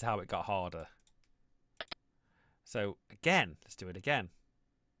 This is how it got harder. So, again, let's do it again.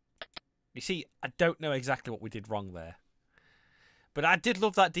 You see, I don't know exactly what we did wrong there. But I did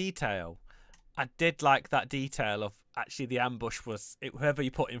love that detail. I did like that detail of actually the ambush was... whoever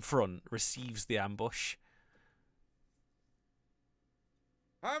you put in front receives the ambush.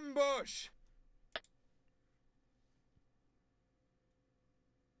 Ambush!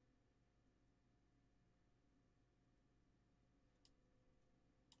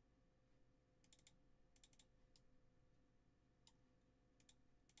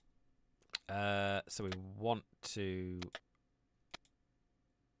 So we want to...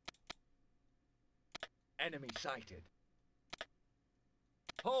 Enemy sighted.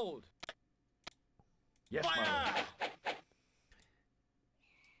 Hold. Yes, my lord.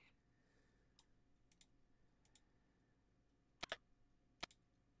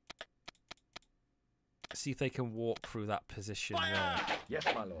 See if they can walk through that position there. Yes,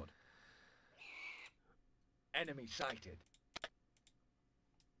 my lord. Enemy sighted.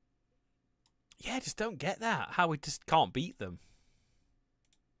 Yeah, just don't get that. How we just can't beat them.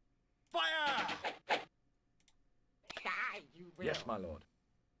 Fire! Die, you will. Yes, my lord.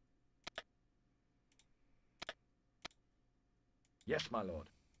 Yes, my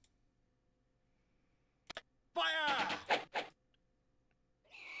lord. Fire!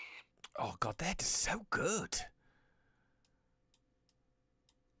 Oh, God, they're just so good.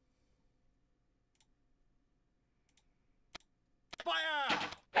 Fire!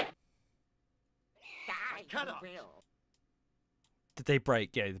 Die, Cannot. you will. Did they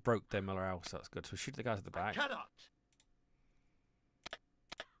break? Yeah, they broke their morale, so that's good. So shoot the guys at the back. Cannot.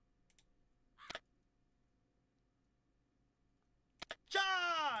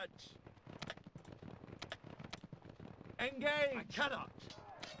 Charge! Engage! I cannot.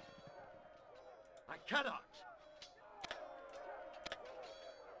 I cannot.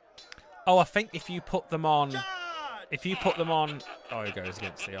 Oh, I think if you put them on... Charge! If you put them on... Oh, he goes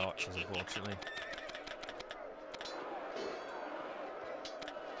against the archers, unfortunately.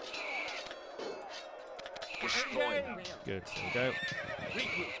 Engage! Good, there we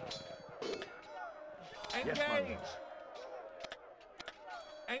go. Engage! Yes, my lord.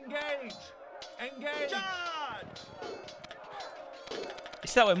 Engage! Engage! Charge!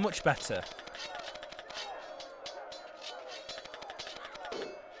 It's that way much better.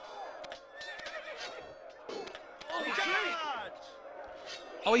 Charge!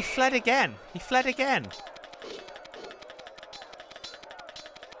 Oh, he fled again. He fled again.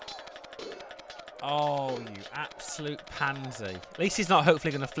 Oh, you absolute pansy. At least he's not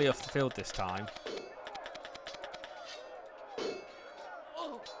hopefully going to flee off the field this time.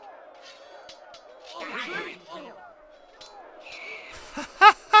 Die, you will.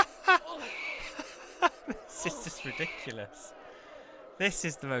 This is just ridiculous. This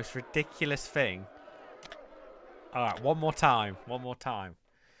is the most ridiculous thing. Alright, one more time. One more time.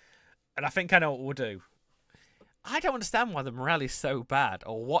 And I think I know what we'll do. I don't understand why the morale is so bad,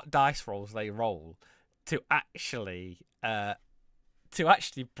 or what dice rolls they roll to actually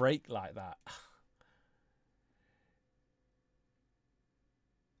break like that.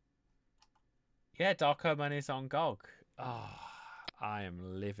 Yeah, Dark Omen is on GOG. Oh, I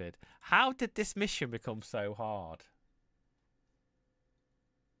am livid. How did this mission become so hard?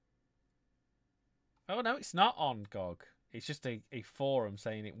 Oh no, it's not on GOG. It's just a forum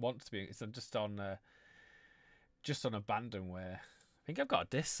saying it wants to be. It's just on Abandonware. I think I've got a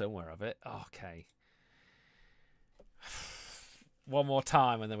disc somewhere of it. Okay. One more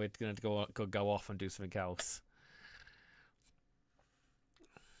time, and then we're going to go off and do something else.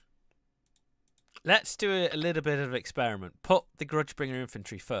 Let's do a little bit of an experiment. Put the Grudgebringer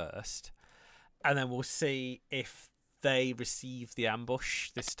infantry first, and then we'll see if they receive the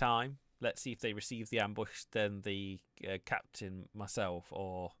ambush this time. Let's see if they receive the ambush, then the captain, myself,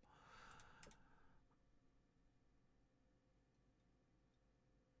 or...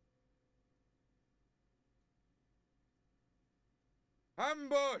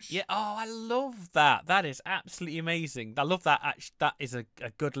 Ambush! Yeah, oh, I love that. That is absolutely amazing. I love that. Actually, that is a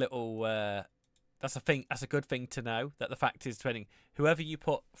good little... that's a thing. That's a good thing to know. That the fact is, depending whoever you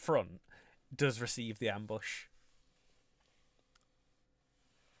put front does receive the ambush.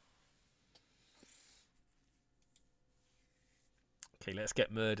 Okay, let's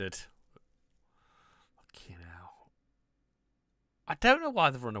get murdered. Fucking hell. I don't know why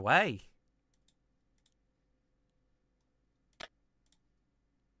they've run away.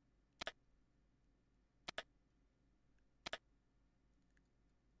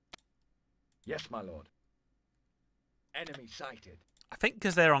 Yes, my lord. Enemy sighted. I think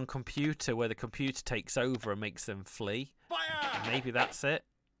because they're on computer, where the computer takes over and makes them flee. Fire! Maybe that's it.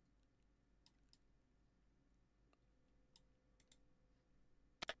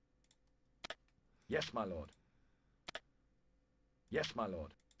 Yes, my lord. Yes, my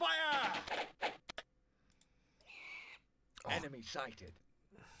lord. Fire! Enemy sighted.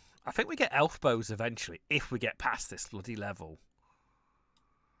 I think we get elf bows eventually, if we get past this bloody level.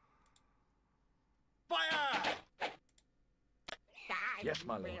 Fire! Yes,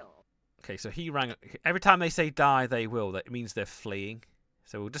 my lord. Okay, so he rang. Every time they say die, they will. That means they're fleeing.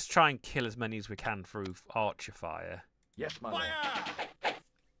 So we'll just try and kill as many as we can through archer fire. Yes, my lord.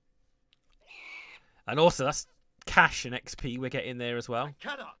 And also, that's cash and XP we're getting there as well.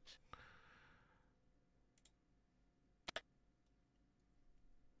 Cannot.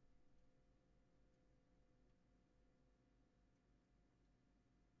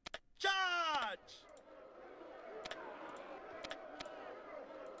 Charge!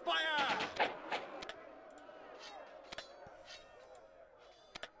 Fire!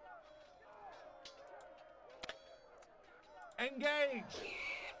 Engage!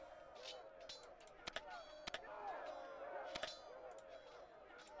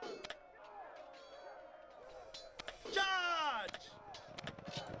 Charge!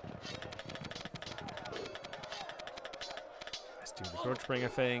 Let's do the Grudgebringer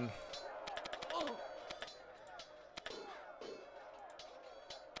thing.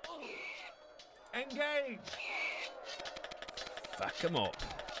 Engage! Back them up.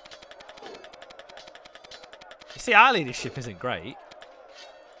 You see, our leadership isn't great.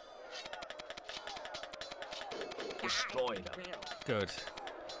 Destroy them. Good.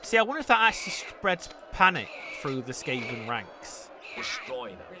 See, I wonder if that actually spreads panic through the Skaven ranks. Destroy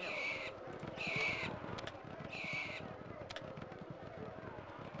them.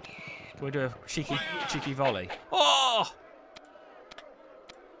 Can we do a cheeky volley? Oh!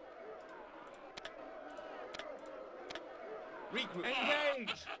 Regroup.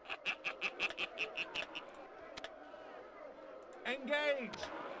 Engage! Engage!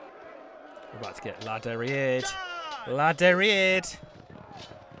 We're about to get ladder-eared. Charge! Ladder-eared.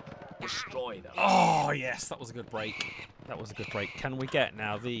 Destroy them. Oh, yes, that was a good break. That was a good break. Can we get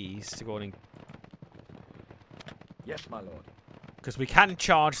now these to go on in? Yes, my lord. Because we can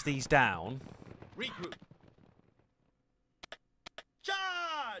charge these down. Regroup.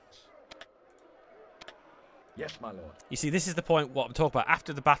 Charge! Yes, my lord. You see, this is the point what I'm talking about.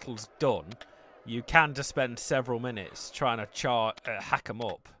 After the battle's done, you can just spend several minutes trying to hack them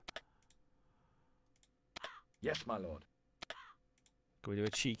up. Yes, my lord. Can we do a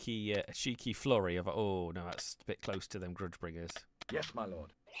cheeky flurry of? Oh no, that's a bit close to them Grudgebringers. Yes, my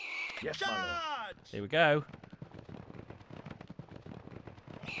lord. Yes, my lord. Here we go.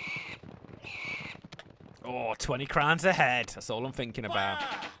 Oh, 20 crowns ahead. That's all I'm thinking about.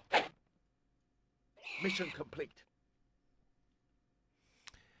 Fire! Mission complete.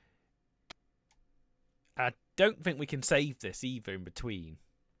 I don't think we can save this either in between.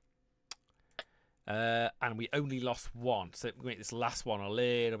 And we only lost one, so we make this last one a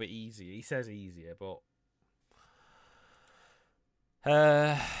little bit easier. He says easier, but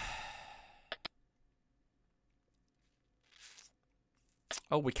oh,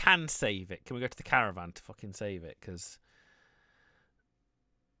 we can save it. Can we go to the caravan to fucking save it? Because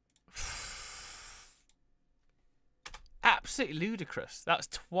absolutely ludicrous. That's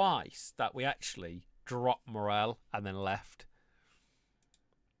twice that we actually dropped morale and then left.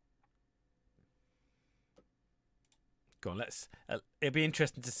 Go on, let's. It'll be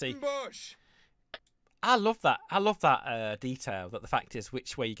interesting to see. Ambush! I love that. I love that detail. That the fact is,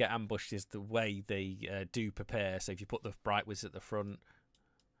 which way you get ambushed is the way they do prepare. So if you put the bright wizard at the front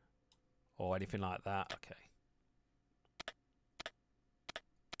or anything like that, okay.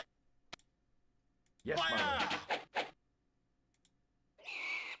 Yes, my lord.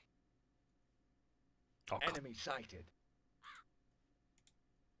 Oh, Enemy sighted.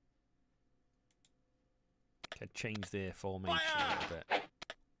 okay, change their formation a little bit.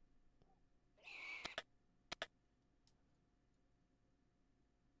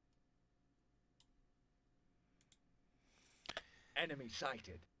 Enemy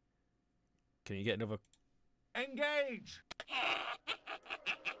sighted. Can you get another? Engage!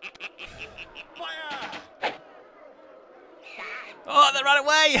 Fire! Oh, they ran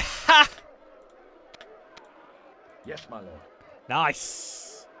away! Ha! Yes, my lord.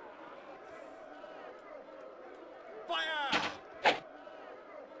 Nice. Fire!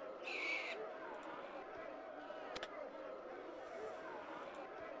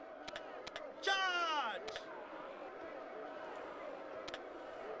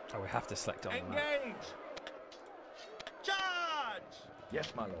 Oh, we have to select on that. Engage! Charge!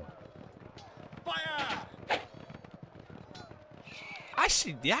 Yes, my lord. Fire!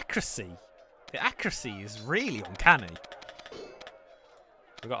 Actually, the accuracy is really uncanny.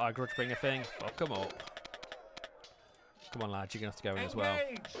 We've got our grudge bringer thing. Fuck them up. Come on, lads, you're going to have to go in as well.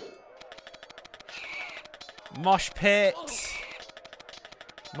 Mosh pit.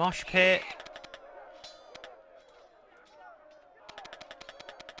 Mosh pit.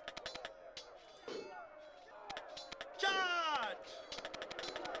 Charge!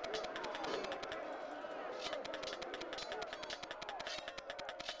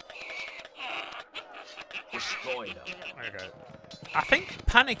 Destroy them. There we go. I think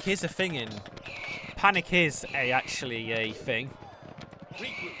panic is a thing in... Panic is actually a thing.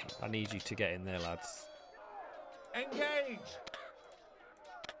 Regroup. I need you to get in there, lads. Engage!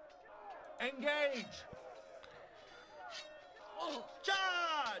 Engage!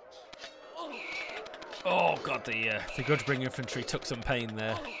 Charge! Oh god, the Grudgebringer infantry took some pain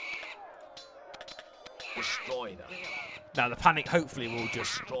there. Destroy them. Now the panic hopefully will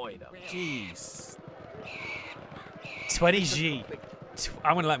just... Destroy them. Jeez. 20G.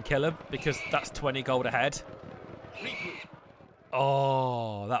 I'm going to let him kill him because that's 20 gold ahead. Regroup.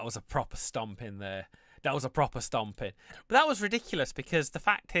 Oh, that was a proper stomp in there. That was a proper stomping. But that was ridiculous because the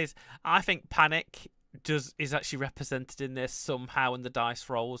fact is, I think panic is actually represented in this somehow in the dice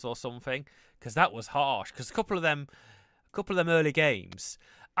rolls or something. Because that was harsh. Because a couple of them early games,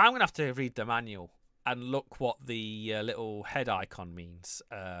 I'm going to have to read the manual and look what the little head icon means.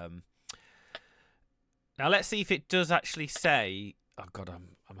 Now let's see if it does actually say. Oh god,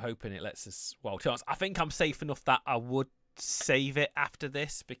 I'm hoping it lets us. Well, to be honest, I think I'm safe enough that I would save it after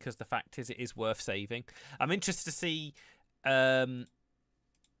this because the fact is it is worth saving. I'm interested to see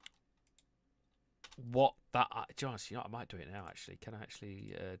what that. To be honest, you know, I might do it now. Actually, can I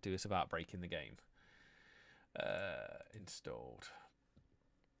actually do this without breaking the game? Installed.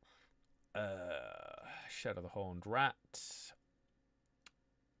 Shadow the Horned Rat.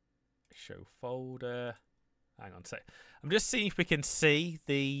 Show folder. Hang on a sec. I'm just seeing if we can see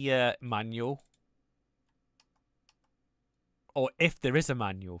the manual. Or if there is a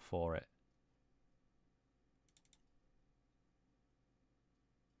manual for it.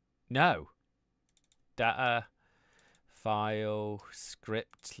 No. Data. File.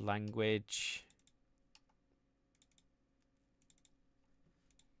 Script. Language.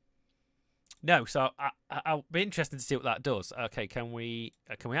 No, so I'll be interested to see what that does. Okay, can we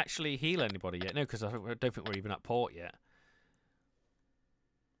actually heal anybody yet? No, because I don't think we're even at port yet.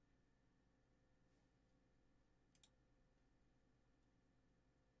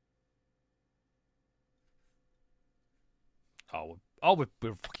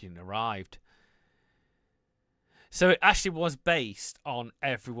 We've fucking arrived. So it actually was based on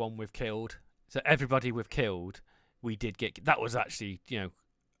everyone we've killed. So everybody we've killed, we did get. That was actually, you know.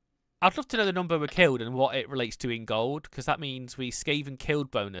 I'd love to know the number we killed and what it relates to in gold, because that means we Skaven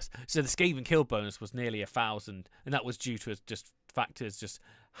killed bonus. So the Skaven kill bonus was nearly 1,000, and that was due to just factors just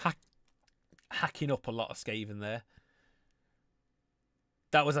hacking up a lot of Skaven there.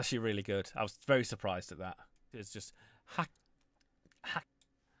 That was actually really good. I was very surprised at that. It's just hack.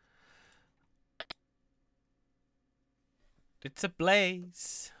 It's a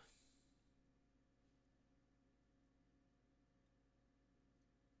blaze.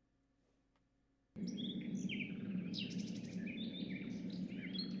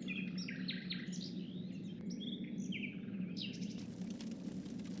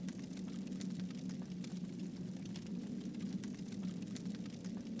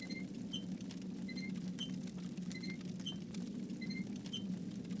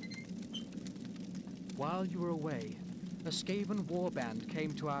 While you were away, a Skaven warband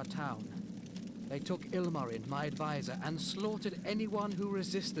came to our town. They took Ilmarin, my advisor, and slaughtered anyone who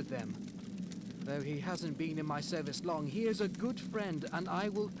resisted them. Though he hasn't been in my service long, he is a good friend, and I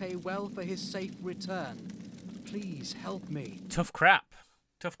will pay well for his safe return. Please help me. Tough crap.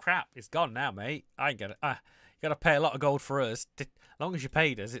 Tough crap. It's gone now, mate. I ain't gonna. You gotta pay a lot of gold for us. As long as you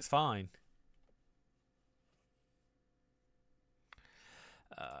paid us, it's fine.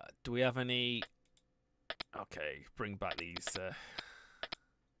 Do we have any? Okay, bring back these. Have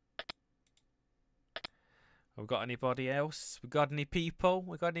we got anybody else? We got any people?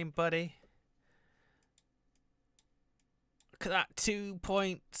 We got anybody? Look at that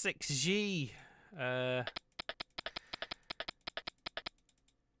 2.6G. I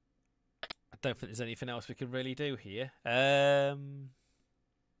don't think there's anything else we can really do here.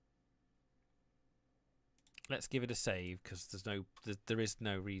 Let's give it a save because there is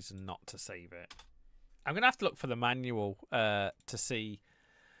no reason not to save it. I'm gonna have to look for the manual to see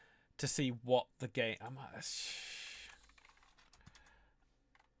to see what the game.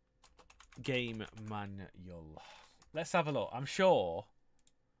 Game manual. Let's have a look. I'm sure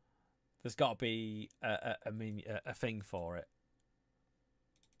there's got to be a thing for it.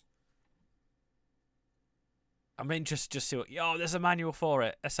 I'm interested to see what. Oh, there's a manual for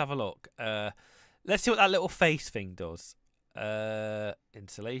it. Let's have a look. Let's see what that little face thing does.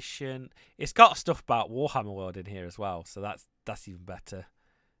 Installation. It's got stuff about Warhammer World in here as well, so that's even better.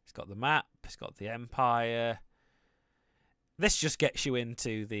 It's got the map. It's got the Empire. This just gets you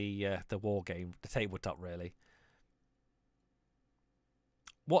into the war game, the tabletop, really.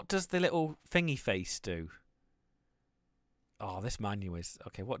 What does the little thingy face do? Oh, this manual is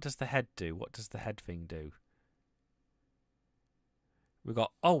okay. What does the head do? What does the head thing do? We've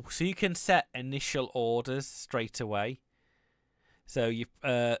got so you can set initial orders straight away. So you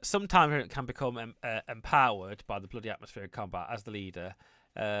sometimes it can become empowered by the bloody atmosphere of combat as the leader.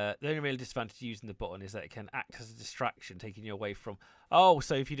 The only real disadvantage of using the button is that it can act as a distraction, taking you away from.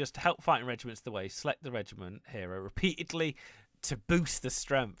 So if you just help fighting regiments the way, select the regiment hero repeatedly to boost the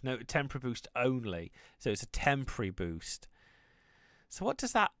strength. No, temporary boost only. So it's a temporary boost. So what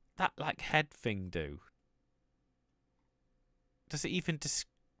does that like head thing do? Does it even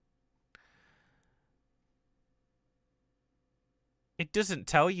It doesn't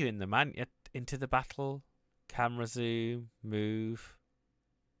tell you in the into the battle, camera zoom, move.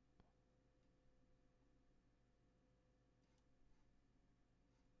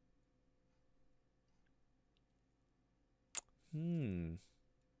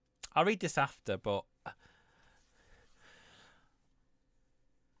 I'll read this after, but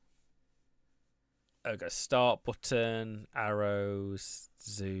okay, start button, arrows,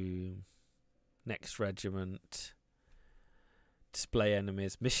 zoom, next regiment, display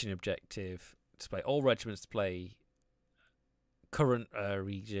enemies, mission objective, display all regiments, display current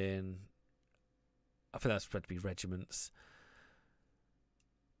region. I think that's supposed to be regiments.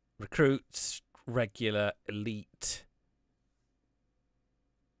 Recruits, regular, elite.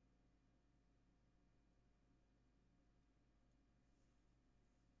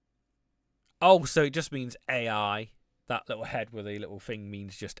 Oh, so it just means AI. That little head with a little thing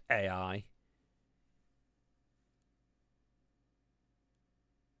means just AI.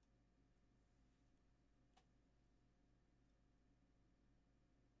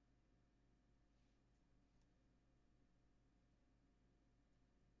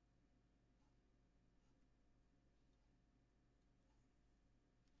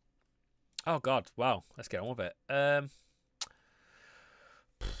 Oh, God. Wow. Let's get on with it.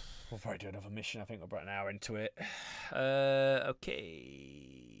 We'll probably do another mission. I think we're about an hour into it. Okay.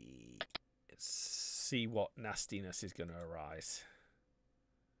 Let's see what nastiness is going to arise.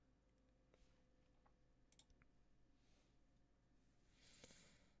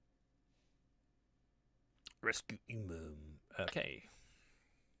 Rescue Boom. Okay.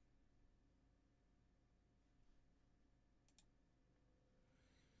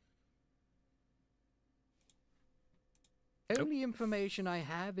 Only information I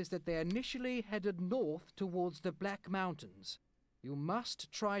have is that they initially headed north towards the Black Mountains. You must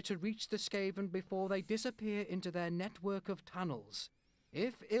try to reach the Skaven before they disappear into their network of tunnels.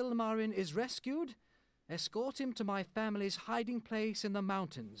 If Ilmarin is rescued, escort him to my family's hiding place in the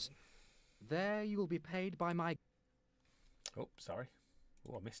mountains. There you will be paid by my... Oh, sorry.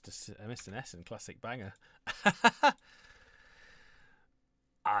 Oh, I missed an S in classic banger.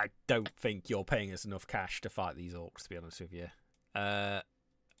 I don't think you're paying us enough cash to fight these orcs, to be honest with you. Well,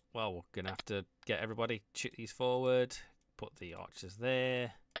 we're going to have to get everybody, shoot these forward, put the archers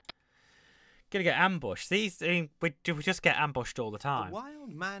there. Going to get ambushed. These, we just get ambushed all the time. The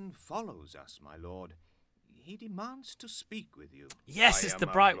wild man follows us, my lord. He demands to speak with you. Yes, it's the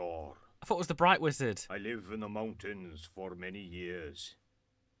bright... I thought it was the bright wizard. I live in the mountains for many years.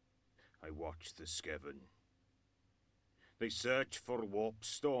 I watch the Skaven. They search for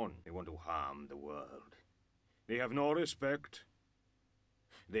warpstone. They want to harm the world. They have no respect.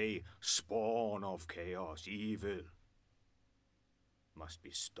 They spawn of chaos, evil. Must be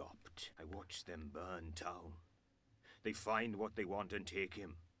stopped. I watch them burn town. They find what they want and take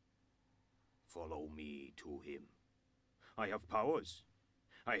him. Follow me to him. I have powers.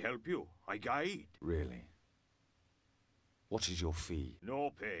 I help you. I guide. Really? What is your fee?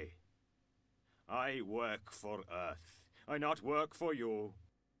 No pay. I work for Earth. I not work for you.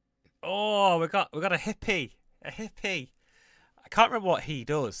 Oh, we got a hippie. A hippie. I can't remember what he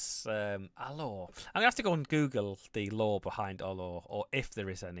does. Alor. I'm gonna have to go and Google the lore behind Alor, or if there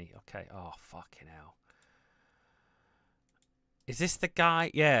is any. Okay. Oh, fucking hell. Is this the guy?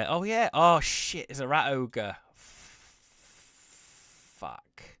 Yeah. Oh, yeah. Oh, shit. It's a rat ogre.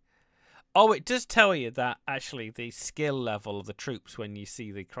 Fuck. Oh, it does tell you that actually the skill level of the troops when you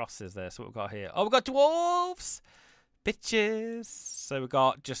see the crosses there. So what we've got here? Oh, we've got dwarves, bitches. So we've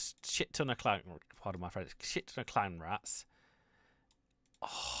got just shit ton of clown. Pardon my French. Shit ton of clown rats.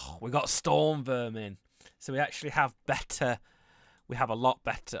 Oh, we got storm vermin. So we actually have better. We have a lot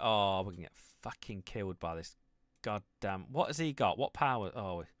better. Oh, we're gonna get fucking killed by this. Goddamn. What has he got? What power?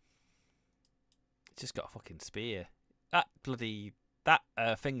 Oh, he's just got a fucking spear. That bloody. That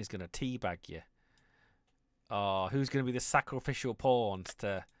thing is going to teabag you. Oh, who's going to be the sacrificial pawns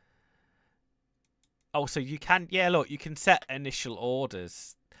to... Oh, so you can... Yeah, look, you can set initial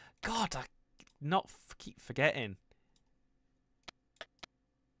orders. God, I keep forgetting.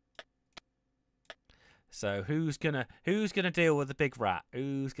 So who's gonna deal with the big rat?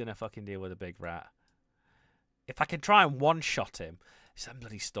 Who's gonna fucking deal with the big rat? If I can try and one-shot him, some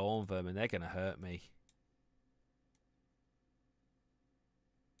bloody storm vermin, they're gonna hurt me.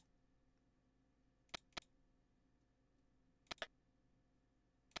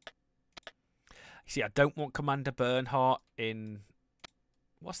 See, I don't want Commander Bernhardt in...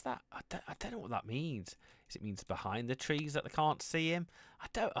 What's that? I don't know what that means. Does it mean behind the trees that they can't see him? I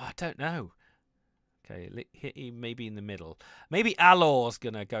don't know. Okay, hit him maybe in the middle. Maybe Alor's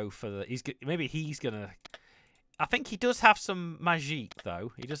gonna go for the... Maybe he's gonna... I think he does have some magic,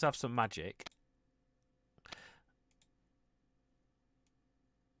 though. He does have some magic.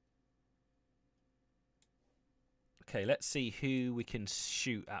 Okay, let's see who we can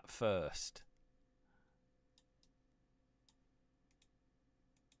shoot at first.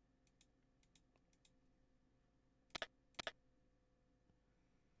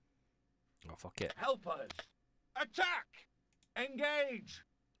 Oh, fuck it. Helpers! Attack! Engage!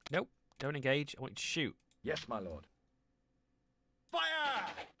 Nope, don't engage. I want you to shoot. Yes, my lord. Fire!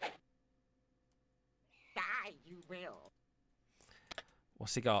 Die, you will.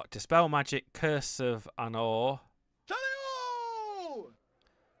 What's he got? Dispel magic, curse of Anor. Tally-o!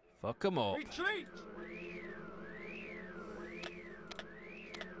 Fuck 'em up. Retreat!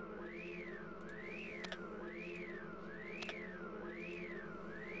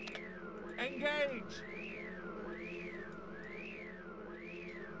 Engage!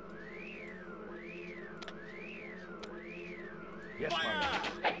 Yes, my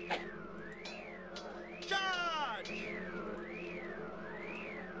lord. Charge!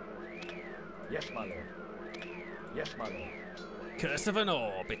 Yes, my lord. Yes, my lord. Curse of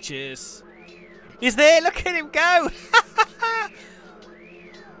Anor, bitches. He's there. Look at him go.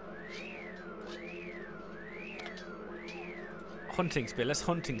 Hunting spear. Let's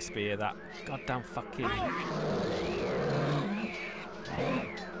hunting spear that goddamn fucking. Fire!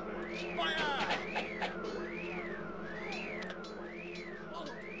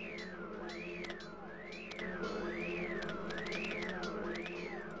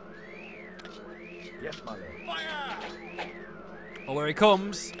 Yes, my lord. Fire! Oh, where he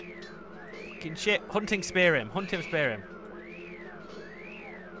comes. Fucking shit. Hunting spear him. Hunting spear him.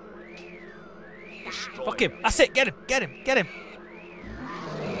 Destroy Fuck him. them. That's it. Get him. Get him. Get him.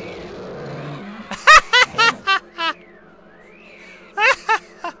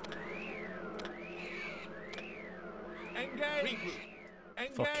 Engage!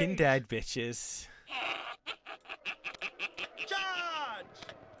 Engage! Fucking dead, bitches. Charge!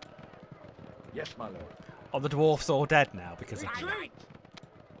 Yes, my lord. Are the dwarfs all dead now because of me? Retreat!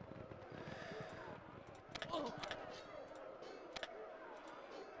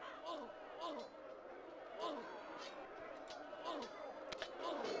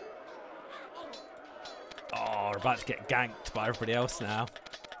 Oh, we're about to get ganked by everybody else now.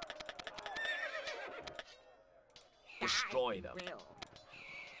 Destroy them. Will.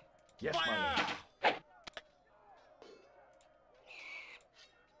 Yes, my Fire! lord.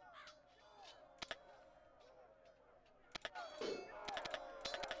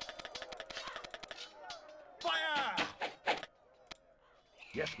 Fire!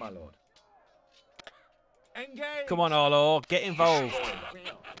 Yes, my lord. Engage! Come on, Orlor, get involved. Destroy them.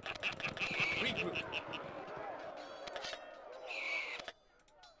 Will. Regroup.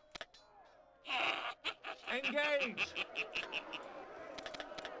 Engage!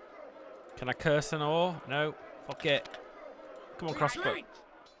 Can I curse an ore? No. Fuck it. Come on, crossbow. Retreat!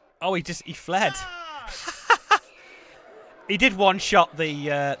 Oh, he fled. Charge! He did one shot the.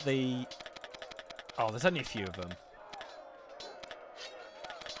 Oh, there's only a few of them.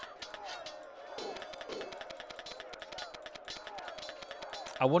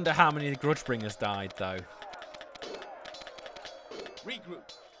 I wonder how many of the Grudgebringers died, though. Regroup.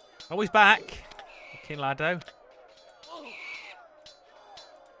 Oh, he's back. Fucking laddo.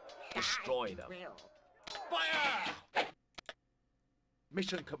 Destroy them. Will. Fire!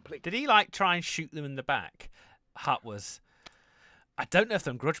 Mission complete. Did he like try and shoot them in the back? Hut was. I don't know if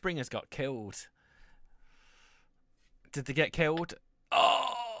them Grudgebringers got killed. Did they get killed?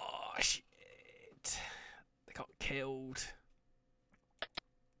 Oh shit! They got killed.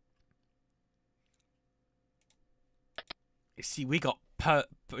 You see, we got oh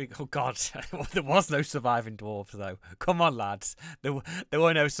god, there was no surviving dwarves though. Come on, lads, there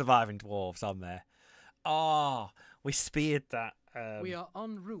were no surviving dwarves on there. Oh, we speared that. We are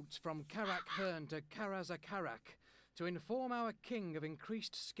en route from Karak Hern to Karazakarak to inform our king of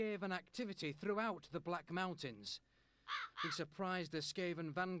increased Skaven activity throughout the Black Mountains. We surprised the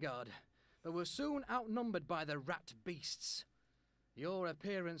Skaven vanguard, but were soon outnumbered by the rat beasts. Your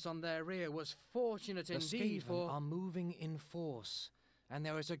appearance on their rear was fortunate indeed, for are moving in force, and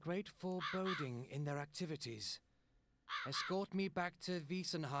there is a great foreboding in their activities. Escort me back to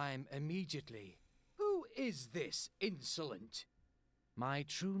Wiesenheim immediately. Who is this insolent? My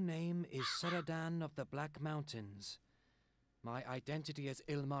true name is Saradan of the Black Mountains. My identity as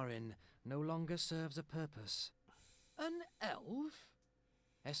Ilmarin no longer serves a purpose. An elf?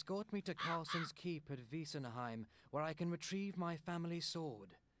 Escort me to Carlson's keep at Wiesenheim, where I can retrieve my family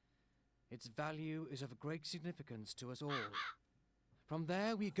sword. Its value is of great significance to us all. From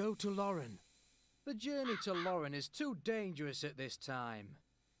there we go to Lauren. The journey to Lauren is too dangerous at this time.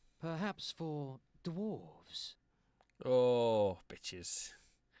 Perhaps for dwarves. Oh, bitches.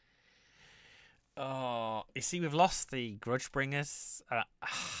 Oh, you see, we've lost the Grudgebringers.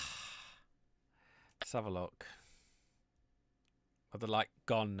 Let's have a look. Are they like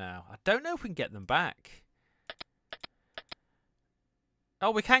gone now? I don't know if we can get them back.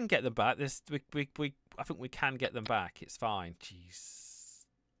 Oh, we can get them back. I think we can get them back. It's fine. Jeez.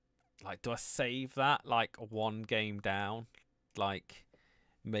 Like, do I save that? Like, one game down? Like,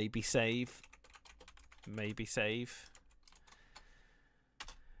 maybe save. Maybe save.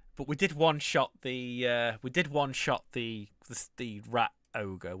 But we did one shot the rat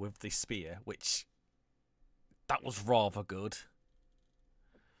ogre with the spear, which that was rather good.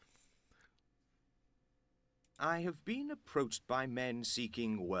 I have been approached by men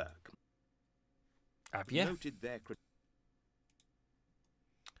seeking work. Have you? Noted their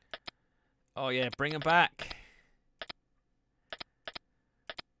Oh yeah, bring them back.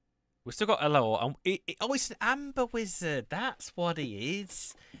 We've still got hello. Oh, it's an amber wizard. That's what he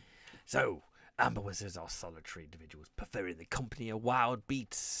is. So, amber wizards are solitary individuals, preferring the company of wild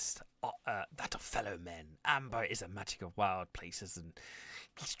beasts, that of fellow men. Amber is a magic of wild places and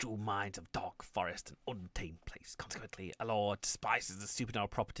bestial minds of dark forest and untamed place. Consequently, a lord despises the supernatural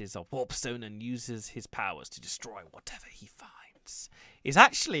properties of warpstone and uses his powers to destroy whatever he finds. He's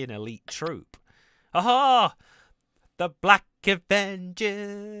actually an elite troop. Aha! The Black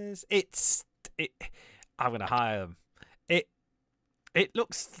Avengers. I'm gonna hire them. It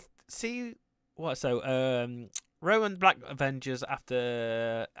looks. See what? So Rowan Black Avengers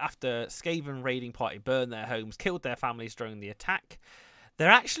after Skaven raiding party burned their homes, killed their families during the attack.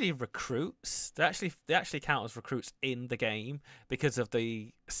 They're actually recruits. They actually count as recruits in the game because of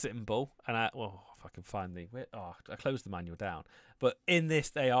the symbol. And if I can find I closed the manual down. But in this,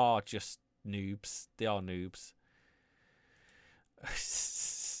 they are just noobs. They are noobs.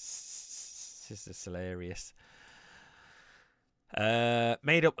 This is hilarious.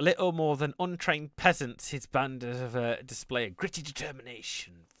 Made up little more than untrained peasants, his band of display a gritty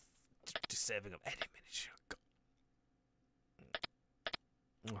determination, deserving of any miniature.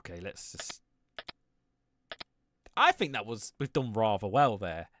 Okay, let's just. I think we've done rather well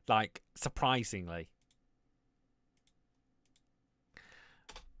there. Like, surprisingly.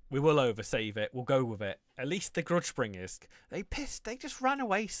 We will oversave it. We'll go with it. At least the Grudgebringers. They just ran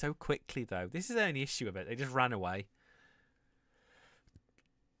away so quickly, though. This is the only issue with it. They just ran away.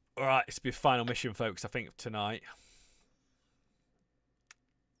 Alright, it's be a final mission, folks, I think, tonight.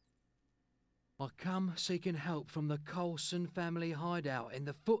 I come seeking help from the Coulson family hideout in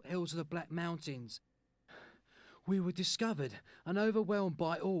the foothills of the Black Mountains. We were discovered and overwhelmed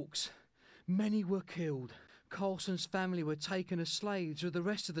by orcs. Many were killed. Coulson's family were taken as slaves with the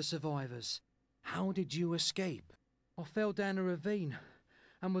rest of the survivors. How did you escape? I fell down a ravine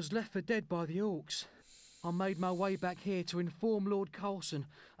and was left for dead by the orcs. I made my way back here to inform Lord Coulson,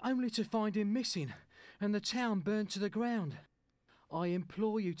 only to find him missing and the town burned to the ground. I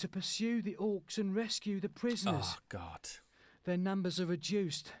implore you to pursue the orcs and rescue the prisoners. Oh, God. Their numbers are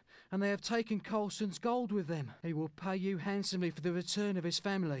reduced, and they have taken Coulson's gold with them. He will pay you handsomely for the return of his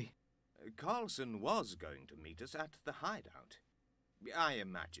family. Carlson was going to meet us at the hideout. I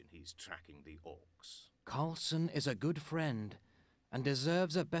imagine he's tracking the orcs. Coulson is a good friend, and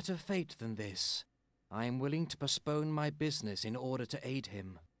deserves a better fate than this. I am willing to postpone my business in order to aid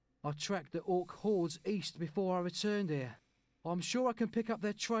him. I tracked the orc hordes east before I returned here. I'm sure I can pick up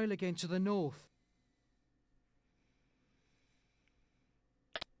their trail again to the north.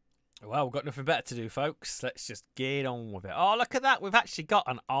 Well, we've got nothing better to do, folks. Let's just get on with it. Oh, look at that. We've actually got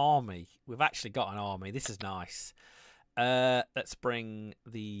an army. This is nice. Let's bring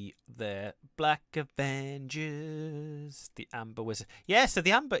the Black Avengers, the Amber Wizard. Yeah, so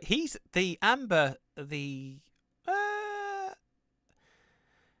the Amber, is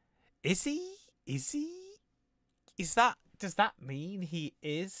does that mean he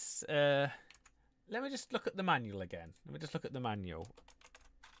is? Let me just look at the manual again.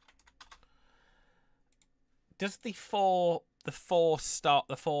 Does the four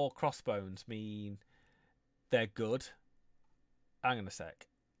crossbones mean they're good? Hang on a sec,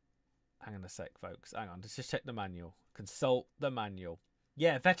 folks. Hang on, let's just check the manual. Consult the manual.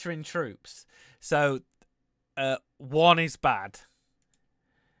 Yeah, veteran troops. So, 1 is bad.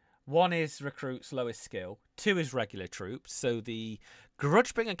 1 is recruits lowest skill. 2 is regular troops. So the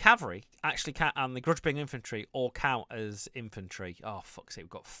Grudgebringer cavalry actually count, and the Grudgebringer infantry all count as infantry. Oh, fuck's sake, we've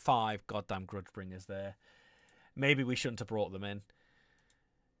got 5 goddamn Grudgebringers there. Maybe we shouldn't have brought them in.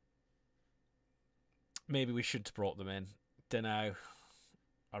 Dunno.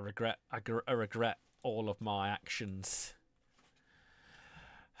 I regret all of my actions.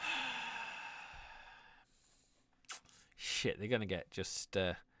 Shit, they're gonna get just.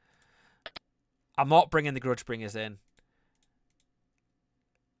 I'm not bringing the Grudgebringers in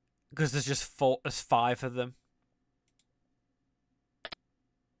because there's 5 of them.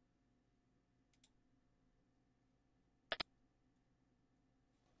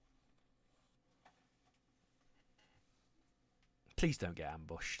 Please don't get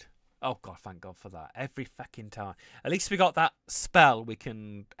ambushed. Oh god, thank god for that. Every fucking time. At least we got that spell we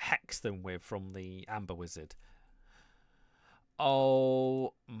can hex them with from the Amber Wizard.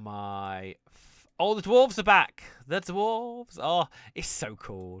 Oh my. Oh, the dwarves are back. The dwarves. Oh, it's so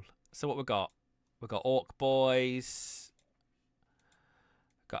cool. So what we got? We got Orc boys.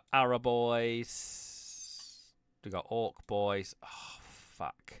 Got Arrow boys. We got Orc boys. Oh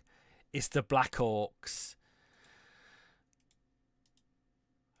fuck. It's the Black Orcs.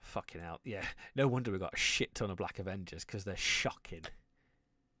 Fucking hell. Yeah. No wonder we got a shit ton of Black Avengers, because they're shocking.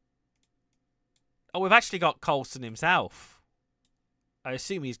 Oh, we've actually got Coulson himself. I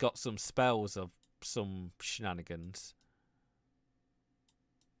assume he's got some spells of some shenanigans.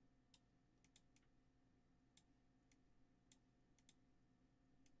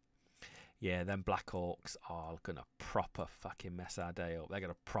 Yeah, them Black Orcs are gonna proper fucking mess our day up.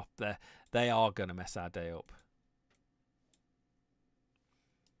 They are gonna mess our day up.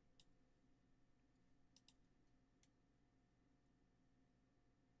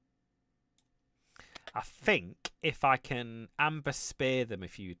 I think if I can amber spear them a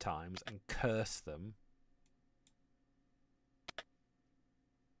few times and curse them.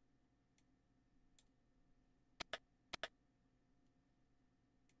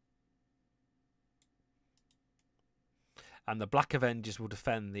 And the Black Avengers will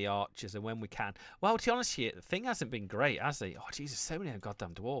defend the archers, and when we can. Well, to be honest here, the thing hasn't been great, has it? Oh, Jesus, so many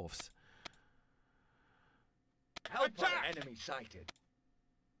goddamn dwarves. Attack! Enemy sighted.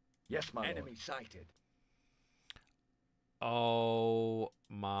 Yes, my Enemy sighted. Oh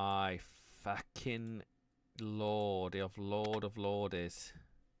my fucking lord of lordies.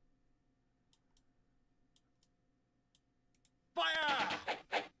 Fire!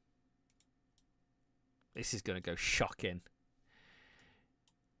 This is going to go shocking.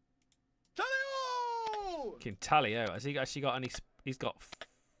 Talio! Fucking Talio. Has he actually got any? He's got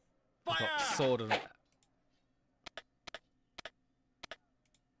sword and.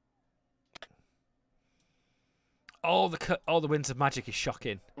 All the winds of magic is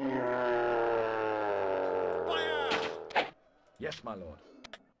shocking. Fire! Yes, my lord.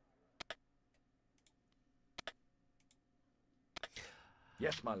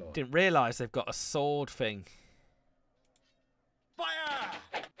 Yes, my lord. Didn't realise they've got a sword thing. Fire!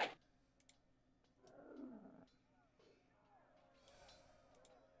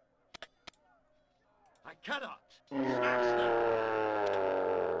 I cannot. Smash them.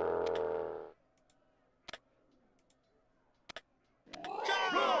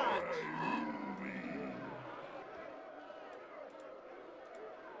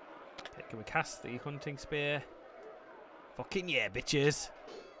 Can we cast the hunting spear? Fucking yeah, bitches.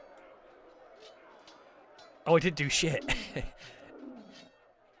 Oh, I didn't do shit.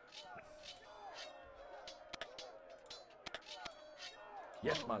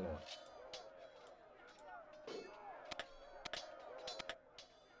 Yes, my lord.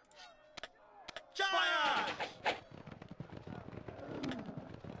 Fire!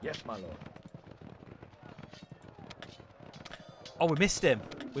 Yes, my lord. Oh, we missed him.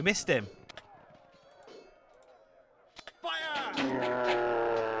 We missed him.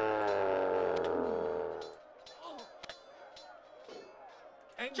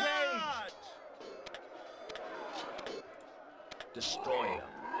 Engage! Destroyer.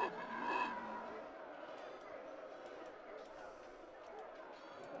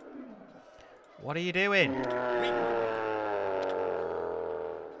 What are you doing?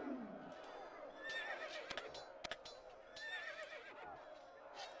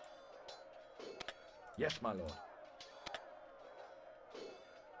 Yes, my lord.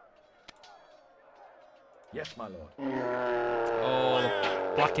 Yes, my lord. Oh,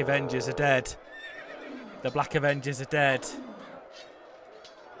 the Black Avengers are dead. The Black Avengers are dead.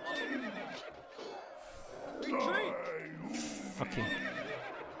 Retreat! Fucking.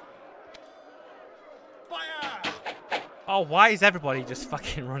 Oh, why is everybody just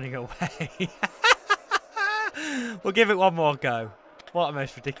fucking running away? We'll give it one more go. What a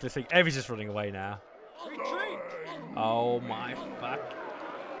most ridiculous thing. Everybody's just running away now. Retreat! Oh my fuck.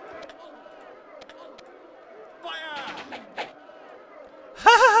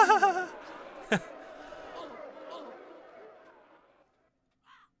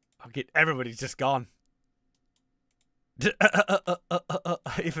 I'll get everybody's just gone.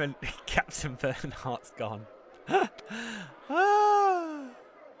 Even Captain Bernhardt's gone.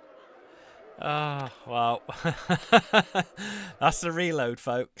 Oh, well. That's the reload,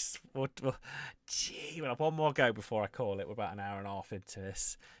 folks. Gee, we'll have one more go before I call it. We're about an hour and a half into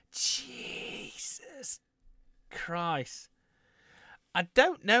this. Jesus Christ. I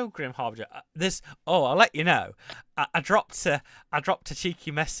don't know, Grim Harbinger. I'll let you know. I dropped a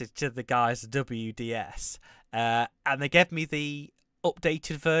cheeky message to the guys at WDS, and they gave me the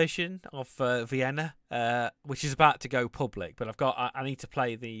updated version of Vienna, which is about to go public. But I need to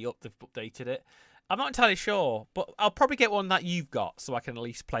play they've updated it. I'm not entirely sure, but I'll probably get one that you've got, so I can at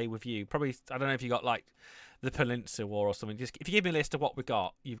least play with you. Probably, I don't know if you got like the Peninsula War or something. Just if you give me a list of what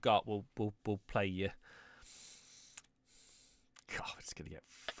you've got, we'll play you. God, it's gonna get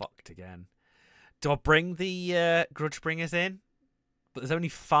fucked again. Do I bring the Grudge Bringers in? But there's only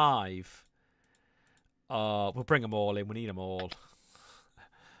 5. We'll bring them all in. We need them all.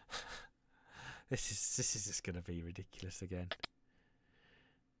 This is just gonna be ridiculous again.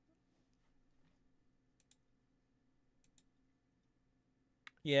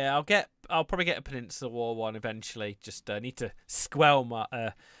 Yeah, I'll probably get a Peninsula War one eventually. Just need to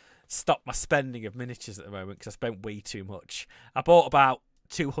stop my spending of miniatures at the moment because I spent way too much. I bought about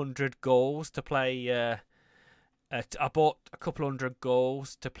 200 goals to play. I bought a couple hundred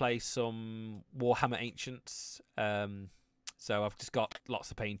goals to play some Warhammer Ancients. So I've just got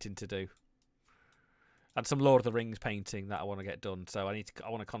lots of painting to do, and some Lord of the Rings painting that I want to get done. So I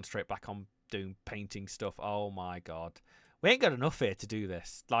want to concentrate back on doing painting stuff. Oh my god, we ain't got enough here to do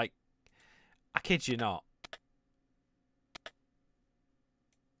this. Like, I kid you not.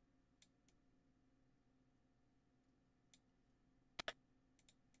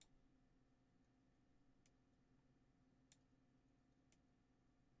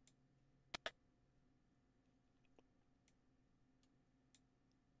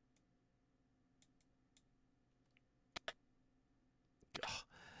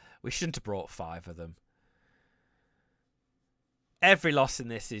 We shouldn't have brought 5 of them. Every loss in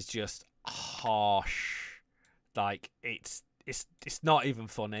this is just harsh. Like, it's not even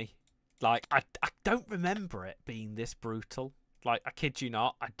funny. Like, I don't remember it being this brutal. Like, I kid you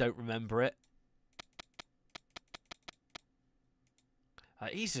not, I don't remember it.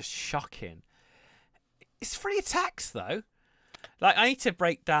 He's just shocking. It's 3 attacks, though. Like, I need to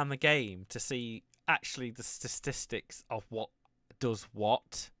break down the game to see actually the statistics of what does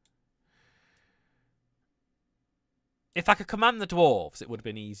what. If I could command the dwarves, it would have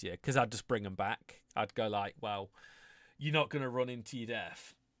been easier because I'd just bring them back. I'd go like, well, you're not going to run into your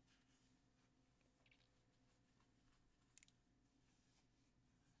death.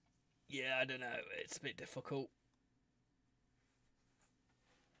 Yeah, I don't know. It's a bit difficult.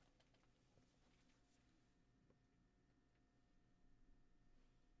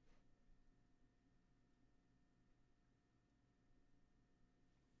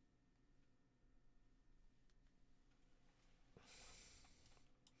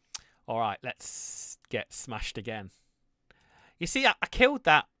 All right, let's get smashed again. You see, I killed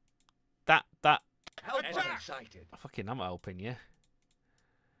that. Enemy sighted. Fucking, I'm helping you.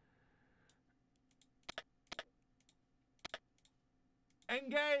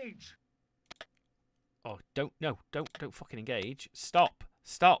 Engage. Oh, don't fucking engage. Stop.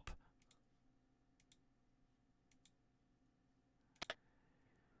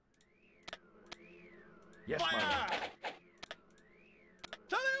 Yes, my lord.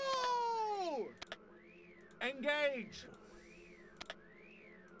 Tally-o! Engage!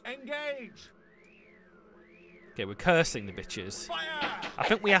 Engage! Okay, we're cursing the bitches. Fire! I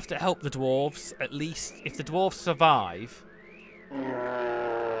think we have to help the dwarves, at least. If the dwarves survive...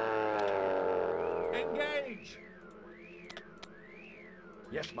 Engage!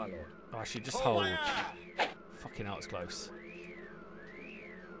 Yes, my lord. Oh, I should just hold. Fire! Fucking hell, it's close.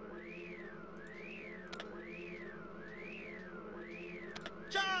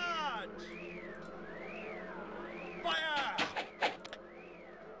 Charge! Fire!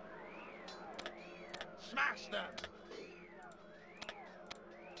 Smash them!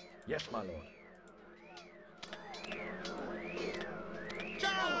 Yes, my lord.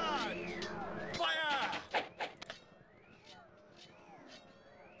 Charge! Fire!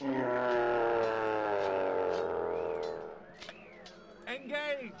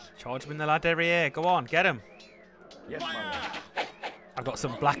 Engage! Charge him in the lad area. Go on, get him. Yes, my lord. I've got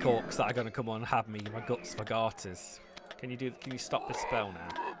some black orcs that are going to come on and have me. My guts for garters. Can you stop this spell now?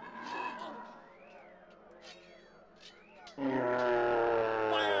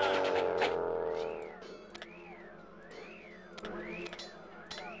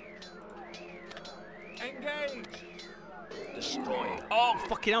 Engage! Destroy. Oh,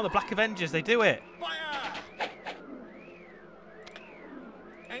 fucking hell, the Black Avengers, they do it. Fire!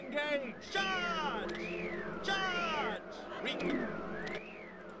 Engage! Charge! Charge! Regroup!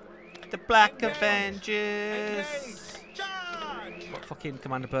 The Black Engage. Avengers. Engage! Charge! What fucking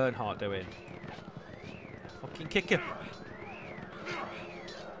Commander Bernhardt doing? Fucking kick him.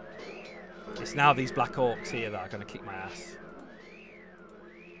 It's now these Black Orcs here that are going to kick my ass.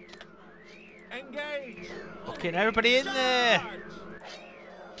 Engage! Fucking everybody in there.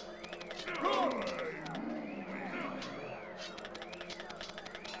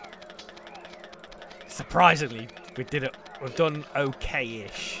 Surprisingly, we did it. We've done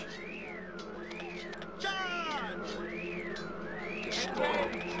okay-ish. Charge!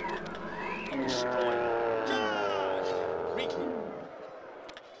 Engage! Destroy. Charge! Regroup.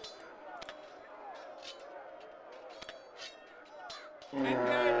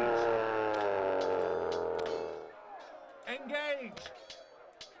 Engage! Engage!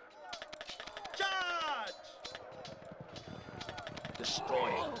 Charge!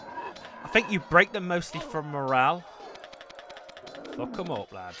 Destroy. I think you break them mostly from morale. Fuck them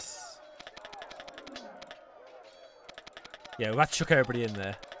up, lads. Yeah, we've had to chuck everybody in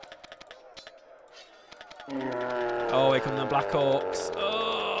there. Oh, here come the Black Orcs.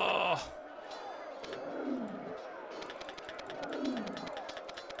 Oh!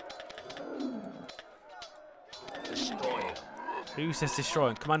 Destroy. Who says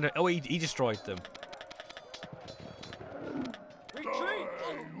destroying? Commander... Oh, he destroyed them. Retreat!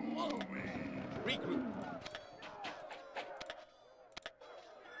 Regroup.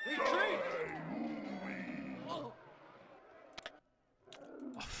 Retreat!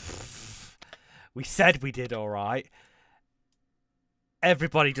 We said we did alright.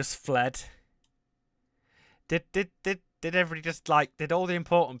 Everybody just fled. Did everybody just, like, did all the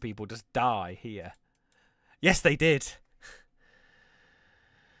important people just die here? Yes, they did.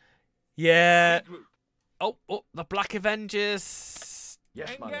 Yeah. Regroup. Oh, the Black Avengers.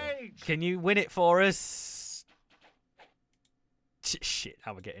 Yes, my lord. Engage! Can you win it for us? Shit,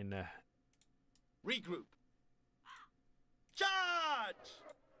 how we getting there? Regroup. Charge!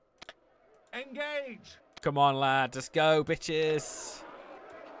 Engage! Come on, lad. Let's go, bitches.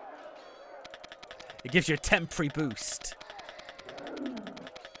 It gives you a temporary boost.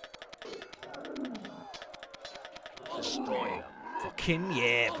 Destroy. Fucking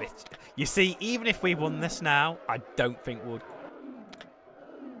yeah, bitch. You see, even if we won this now, I don't think we'll...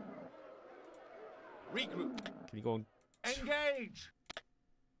 Regroup. Can you go on? Engage!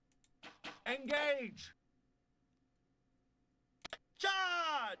 Engage!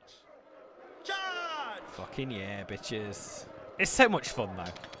 Charge! Charge! Fucking yeah, bitches. It's so much fun, though.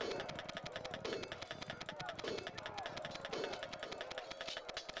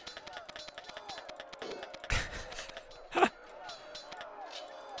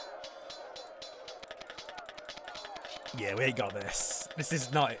 Yeah, we ain't got this. This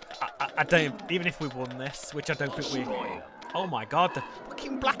is not... I don't... Even if we won this, which I don't think we... Oh my god, the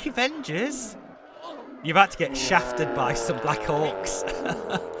fucking Black Avengers! You've had to get shafted by some Black Orcs.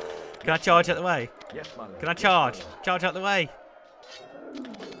 Can I charge out the way? Yes, my lord. Can I charge? Charge out the way.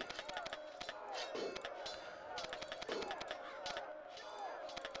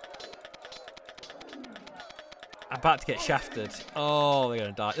 I'm about to get shafted. Oh, they're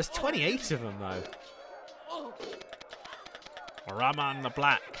going to die. There's 28 of them, though. Raman the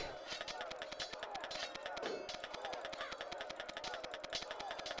Black.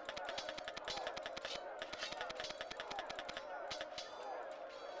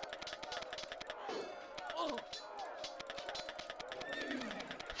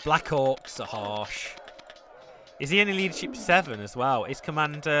 Black Orcs are harsh. Is he only leadership 7 as well? Is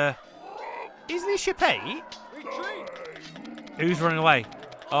Commander... Is leadership 8? Who's running away?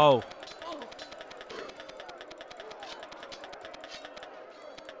 Oh.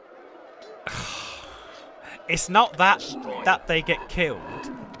 It's not that they get killed.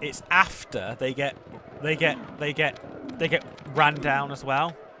 It's after they get ran down as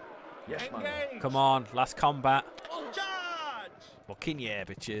well. Yes, my lord. Come on, last combat. Fucking yeah,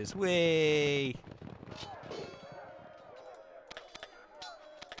 bitches. Whee!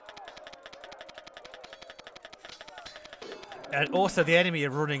 And also the enemy are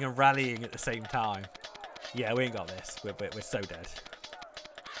running and rallying at the same time. Yeah, we ain't got this. We're so dead.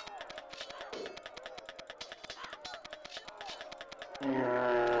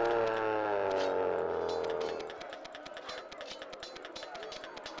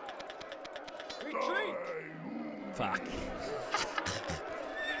 Retreat! Fuck.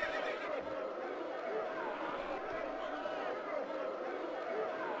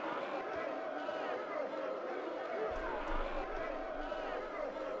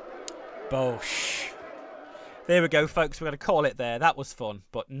 Bosh. There we go, folks. We're going to call it there. That was fun,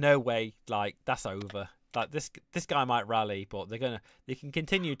 but no way, like, that's over. Like, this guy might rally, but they can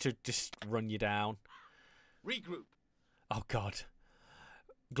continue to just run you down. Regroup. Oh, God.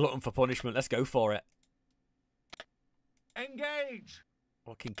 Glutton for punishment. Let's go for it. Engage.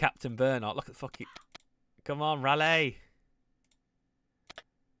 Fucking Captain Bernard. Look at the fucking... Come on, rally.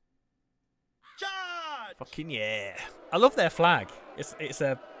 Charge. Fucking yeah. I love their flag. It's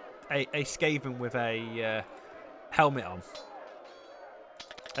a Skaven with a helmet on.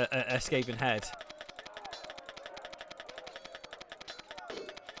 A Skaven head.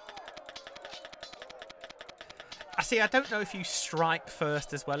 I don't know if you strike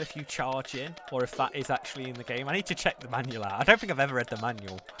first as well if you charge in, or if that is actually in the game. I need to check the manual out. I don't think I've ever read the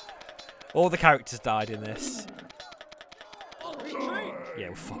manual. All the characters died in this. Retreat. Yeah,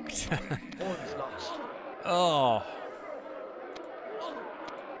 we're fucked. All is lost. Oh.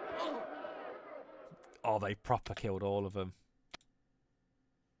 Oh, they proper killed all of them.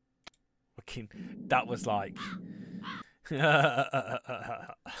 Fucking, that was like...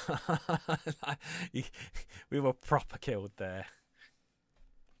 we were proper killed there.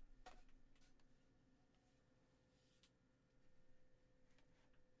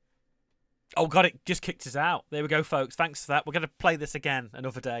 Oh god, it just kicked us out. There we go, folks. Thanks for that. We're going to play this again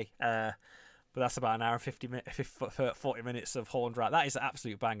another day. But that's about an hour and 40 minutes of Horned Rat. That is an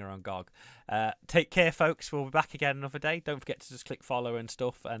absolute banger on GOG. Take care, folks. We'll be back again another day. Don't forget to just click follow and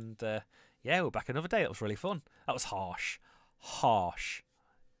stuff. And yeah, we're back another day. That was really fun. That was harsh. Harsh.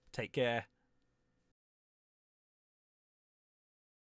 Take care.